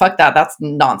say that, fuck that, that's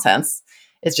nonsense.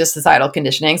 It's just societal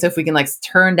conditioning. So if we can like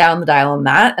turn down the dial on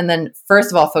that, and then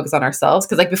first of all, focus on ourselves.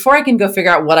 Cause like before I can go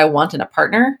figure out what I want in a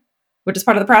partner, which is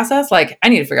part of the process, like I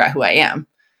need to figure out who I am.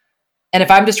 And if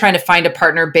I'm just trying to find a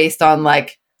partner based on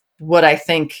like what I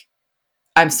think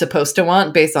I'm supposed to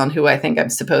want, based on who I think I'm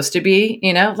supposed to be,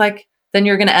 like then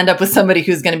you're going to end up with somebody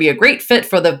who's going to be a great fit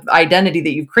for the identity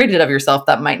that you've created of yourself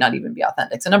that might not even be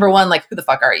authentic. So number one, like who the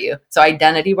fuck are you? So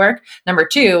identity work. Number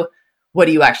two, what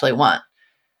do you actually want?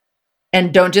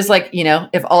 And don't just like,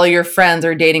 if all your friends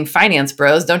are dating finance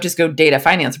bros, don't just go date a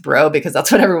finance bro because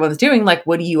that's what everyone's doing. Like,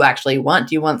 what do you actually want?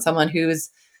 Do you want someone who's,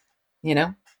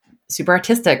 super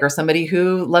artistic or somebody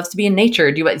who loves to be in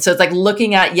nature? So it's like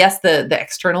looking at, yes, the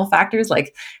external factors,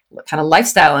 like kind of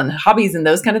lifestyle and hobbies and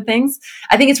those kind of things.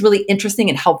 I think it's really interesting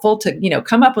and helpful to,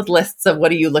 come up with lists of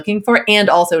what are you looking for and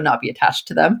also not be attached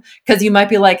to them. Because you might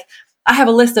be like, I have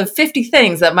a list of 50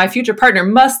 things that my future partner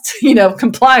must,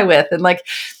 comply with. And like,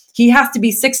 he has to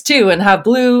be 6'2" and have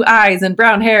blue eyes and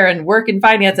brown hair and work in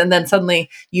finance. And then suddenly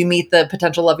you meet the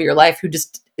potential love of your life who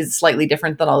just is slightly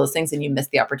different than all those things. And you miss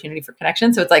the opportunity for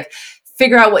connection. So it's like,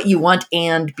 figure out what you want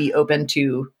and be open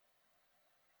to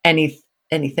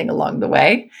anything along the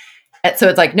way. And so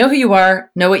it's like, know who you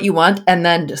are, know what you want, and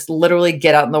then just literally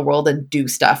get out in the world and do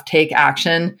stuff, take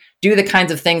action, do the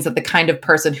kinds of things that the kind of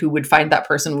person who would find that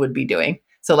person would be doing.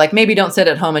 So like, maybe don't sit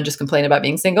at home and just complain about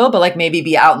being single, but like maybe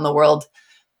be out in the world,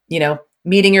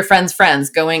 meeting your friends' friends,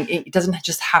 going, it doesn't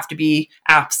just have to be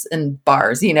apps and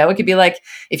bars, it could be like,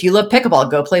 if you love pickleball,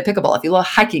 go play pickleball. If you love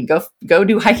hiking, go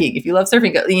do hiking. If you love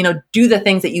surfing, go, do the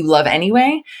things that you love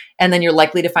anyway. And then you're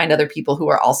likely to find other people who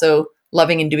are also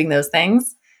loving and doing those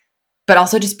things, but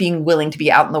also just being willing to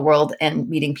be out in the world and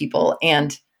meeting people.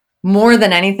 And more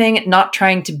than anything, not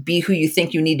trying to be who you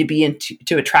think you need to be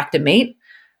to attract a mate,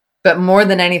 but more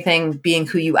than anything, being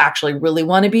who you actually really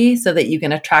want to be so that you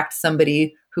can attract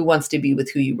somebody who wants to be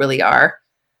with who you really are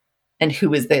and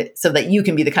so that you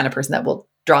can be the kind of person that will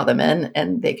draw them in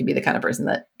and they can be the kind of person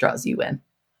that draws you in.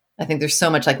 I think there's so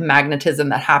much like magnetism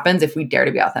that happens if we dare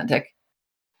to be authentic.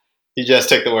 You just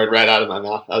took the word right out of my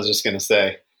mouth. I was just going to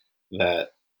say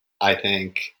that I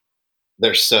think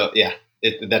there's that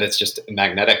it's just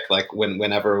magnetic. Like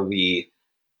whenever we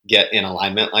get in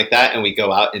alignment like that and we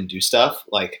go out and do stuff,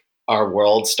 like our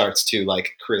world starts to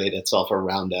like create itself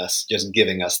around us, just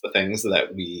giving us the things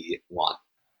that we want.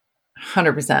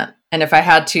 100%. And if I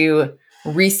had to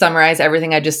re-summarize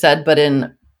everything I just said, but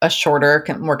in a shorter,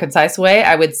 more concise way,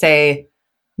 I would say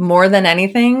more than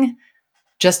anything,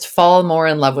 just fall more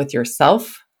in love with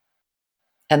yourself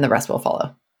and the rest will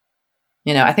follow.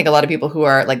 I think a lot of people who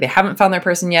are like, they haven't found their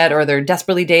person yet, or they're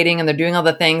desperately dating and they're doing all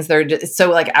the things, they're just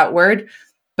so like outward.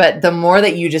 But the more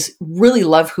that you just really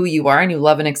love who you are and you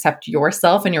love and accept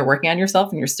yourself and you're working on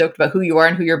yourself and you're stoked about who you are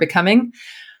and who you're becoming,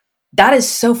 that is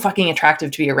so fucking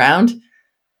attractive to be around.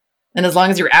 And as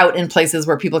long as you're out in places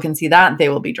where people can see that, they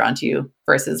will be drawn to you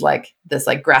versus like this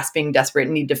like grasping, desperate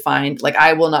need to find, like,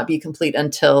 I will not be complete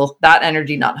until that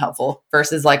energy, not helpful,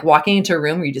 versus like walking into a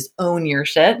room where you just own your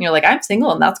shit and you're like, I'm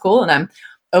single and that's cool. And I'm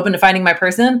open to finding my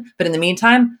person. But in the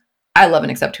meantime, I love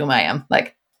and accept who I am.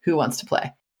 Like, who wants to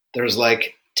play? There's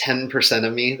like 10%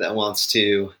 of me that wants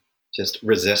to just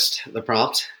resist the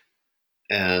prompt.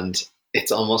 And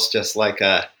it's almost just like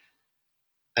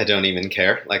I don't even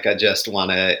care. Like I just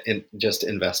want to just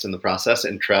invest in the process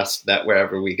and trust that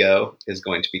wherever we go is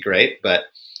going to be great. But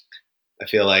I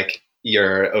feel like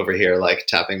you're over here like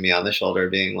tapping me on the shoulder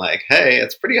being like, hey,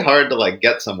 it's pretty hard to like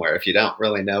get somewhere if you don't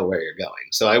really know where you're going.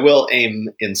 So I will aim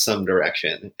in some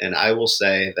direction. And I will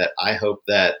say that I hope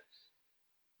that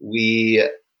we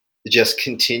just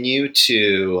continue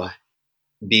to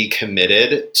be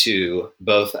committed to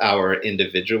both our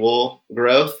individual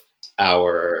growth,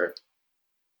 our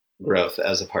growth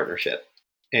as a partnership.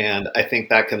 And I think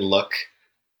that can look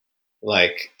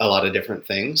like a lot of different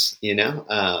things,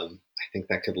 I think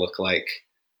that could look like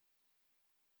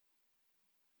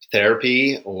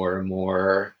therapy or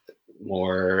more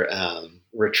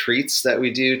retreats that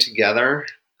we do together.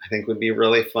 I think would be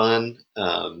really fun.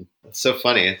 It's so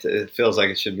funny. It feels like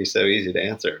it should be so easy to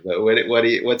answer, but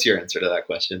what's your answer to that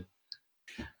question?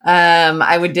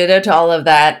 I would ditto to all of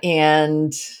that.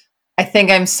 And I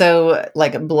think I'm so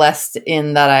like blessed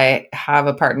in that I have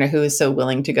a partner who is so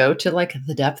willing to go to like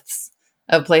the depths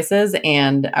of places.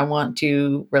 And I want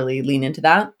to really lean into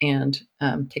that and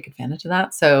take advantage of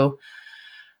that. So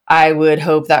I would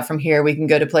hope that from here we can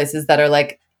go to places that are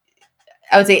like,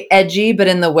 I would say edgy, but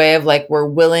in the way of like, we're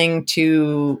willing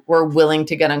to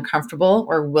get uncomfortable.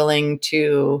 We're willing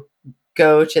to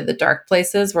go to the dark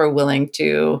places. We're willing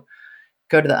to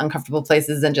go to the uncomfortable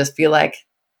places and just feel like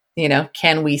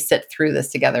can we sit through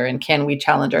this together, and can we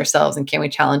challenge ourselves, and can we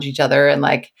challenge each other, and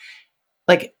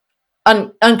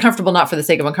uncomfortable, not for the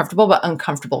sake of uncomfortable, but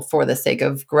uncomfortable for the sake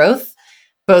of growth,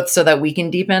 both so that we can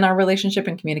deepen our relationship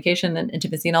and communication and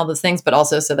intimacy and all those things, but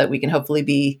also so that we can hopefully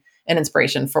be an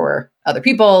inspiration for other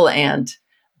people and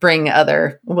bring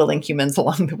other willing humans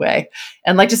along the way.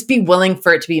 And just be willing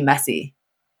for it to be messy.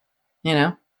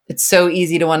 It's so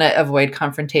easy to want to avoid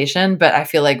confrontation, but I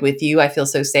feel like with you, I feel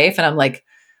so safe. And I'm like,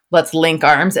 let's link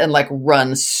arms and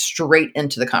run straight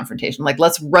into the confrontation.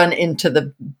 Let's run into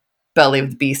the belly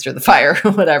of the beast or the fire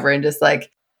or whatever, and just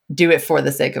do it for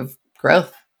the sake of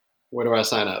growth. Where do I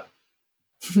sign up?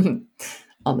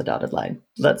 On the dotted line.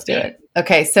 Let's do it.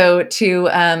 Okay. So to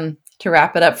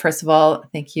wrap it up, first of all,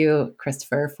 thank you,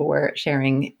 Christopher, for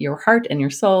sharing your heart and your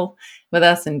soul with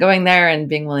us and going there and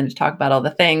being willing to talk about all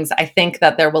the things. I think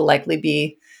that there will likely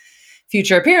be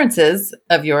future appearances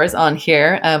of yours on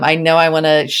here. I know I want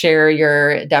to share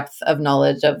your depth of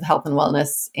knowledge of health and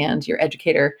wellness and your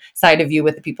educator side of you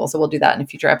with the people. So we'll do that in a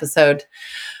future episode.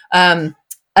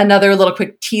 Another little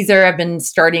quick teaser. I've been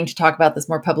starting to talk about this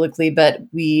more publicly, but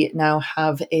we now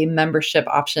have a membership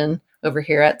option over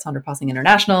here at Sandra Possing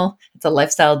International. It's a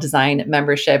lifestyle design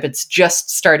membership. It's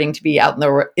just starting to be out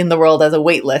in the world as a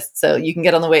wait list. So you can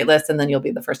get on the wait list, and then you'll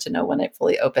be the first to know when it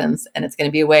fully opens. And it's going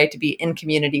to be a way to be in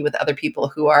community with other people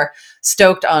who are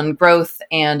stoked on growth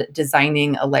and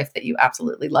designing a life that you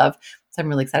absolutely love. So I'm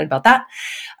really excited about that.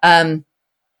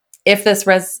 If this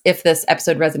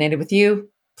episode resonated with you,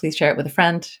 please share it with a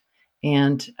friend,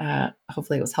 and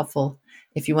hopefully it was helpful.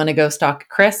 If you want to go stalk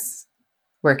Chris,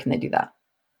 where can they do that?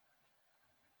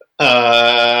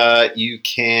 You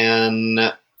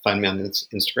can find me on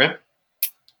Instagram.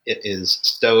 It is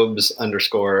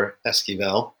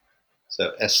Stobes_Esquivel.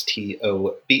 So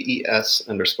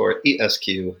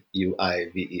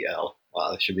STOBES_ESQUIVEL.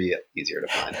 Wow, that should be easier to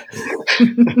find.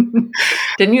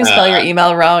 Didn't you spell your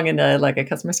email wrong in a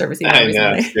customer service email recently?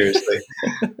 I know, seriously.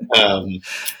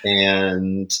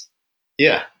 And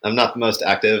yeah, I'm not the most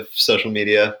active social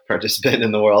media participant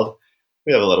in the world.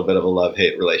 We have a little bit of a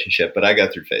love-hate relationship, but I go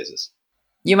through phases.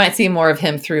 You might see more of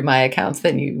him through my accounts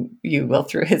than you will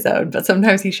through his own, but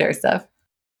sometimes he shares stuff.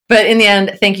 But in the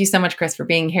end, thank you so much, Chris, for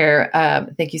being here.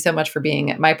 Thank you so much for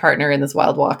being my partner in this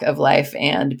wild walk of life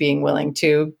and being willing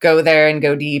to go there and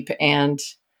go deep, and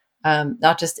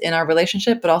not just in our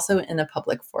relationship, but also in a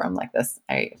public forum like this.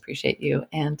 I appreciate you,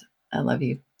 and I love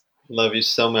you. Love you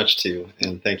so much too.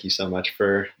 And thank you so much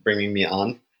for bringing me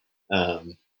on.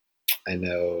 I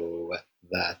know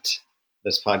that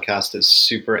this podcast is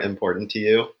super important to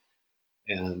you,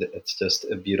 and it's just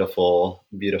a beautiful,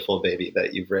 beautiful baby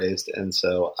that you've raised. And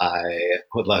so I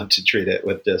would love to treat it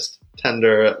with just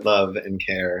tender love and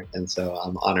care. And so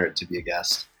I'm honored to be a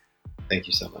guest. Thank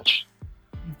you so much.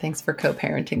 Thanks for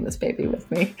co-parenting this baby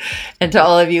with me. And to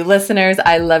all of you listeners,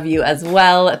 I love you as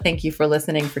well. Thank you for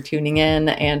listening, for tuning in,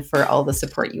 and for all the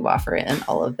support you offer in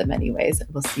all of the many ways.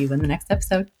 We'll see you in the next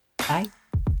episode. Bye.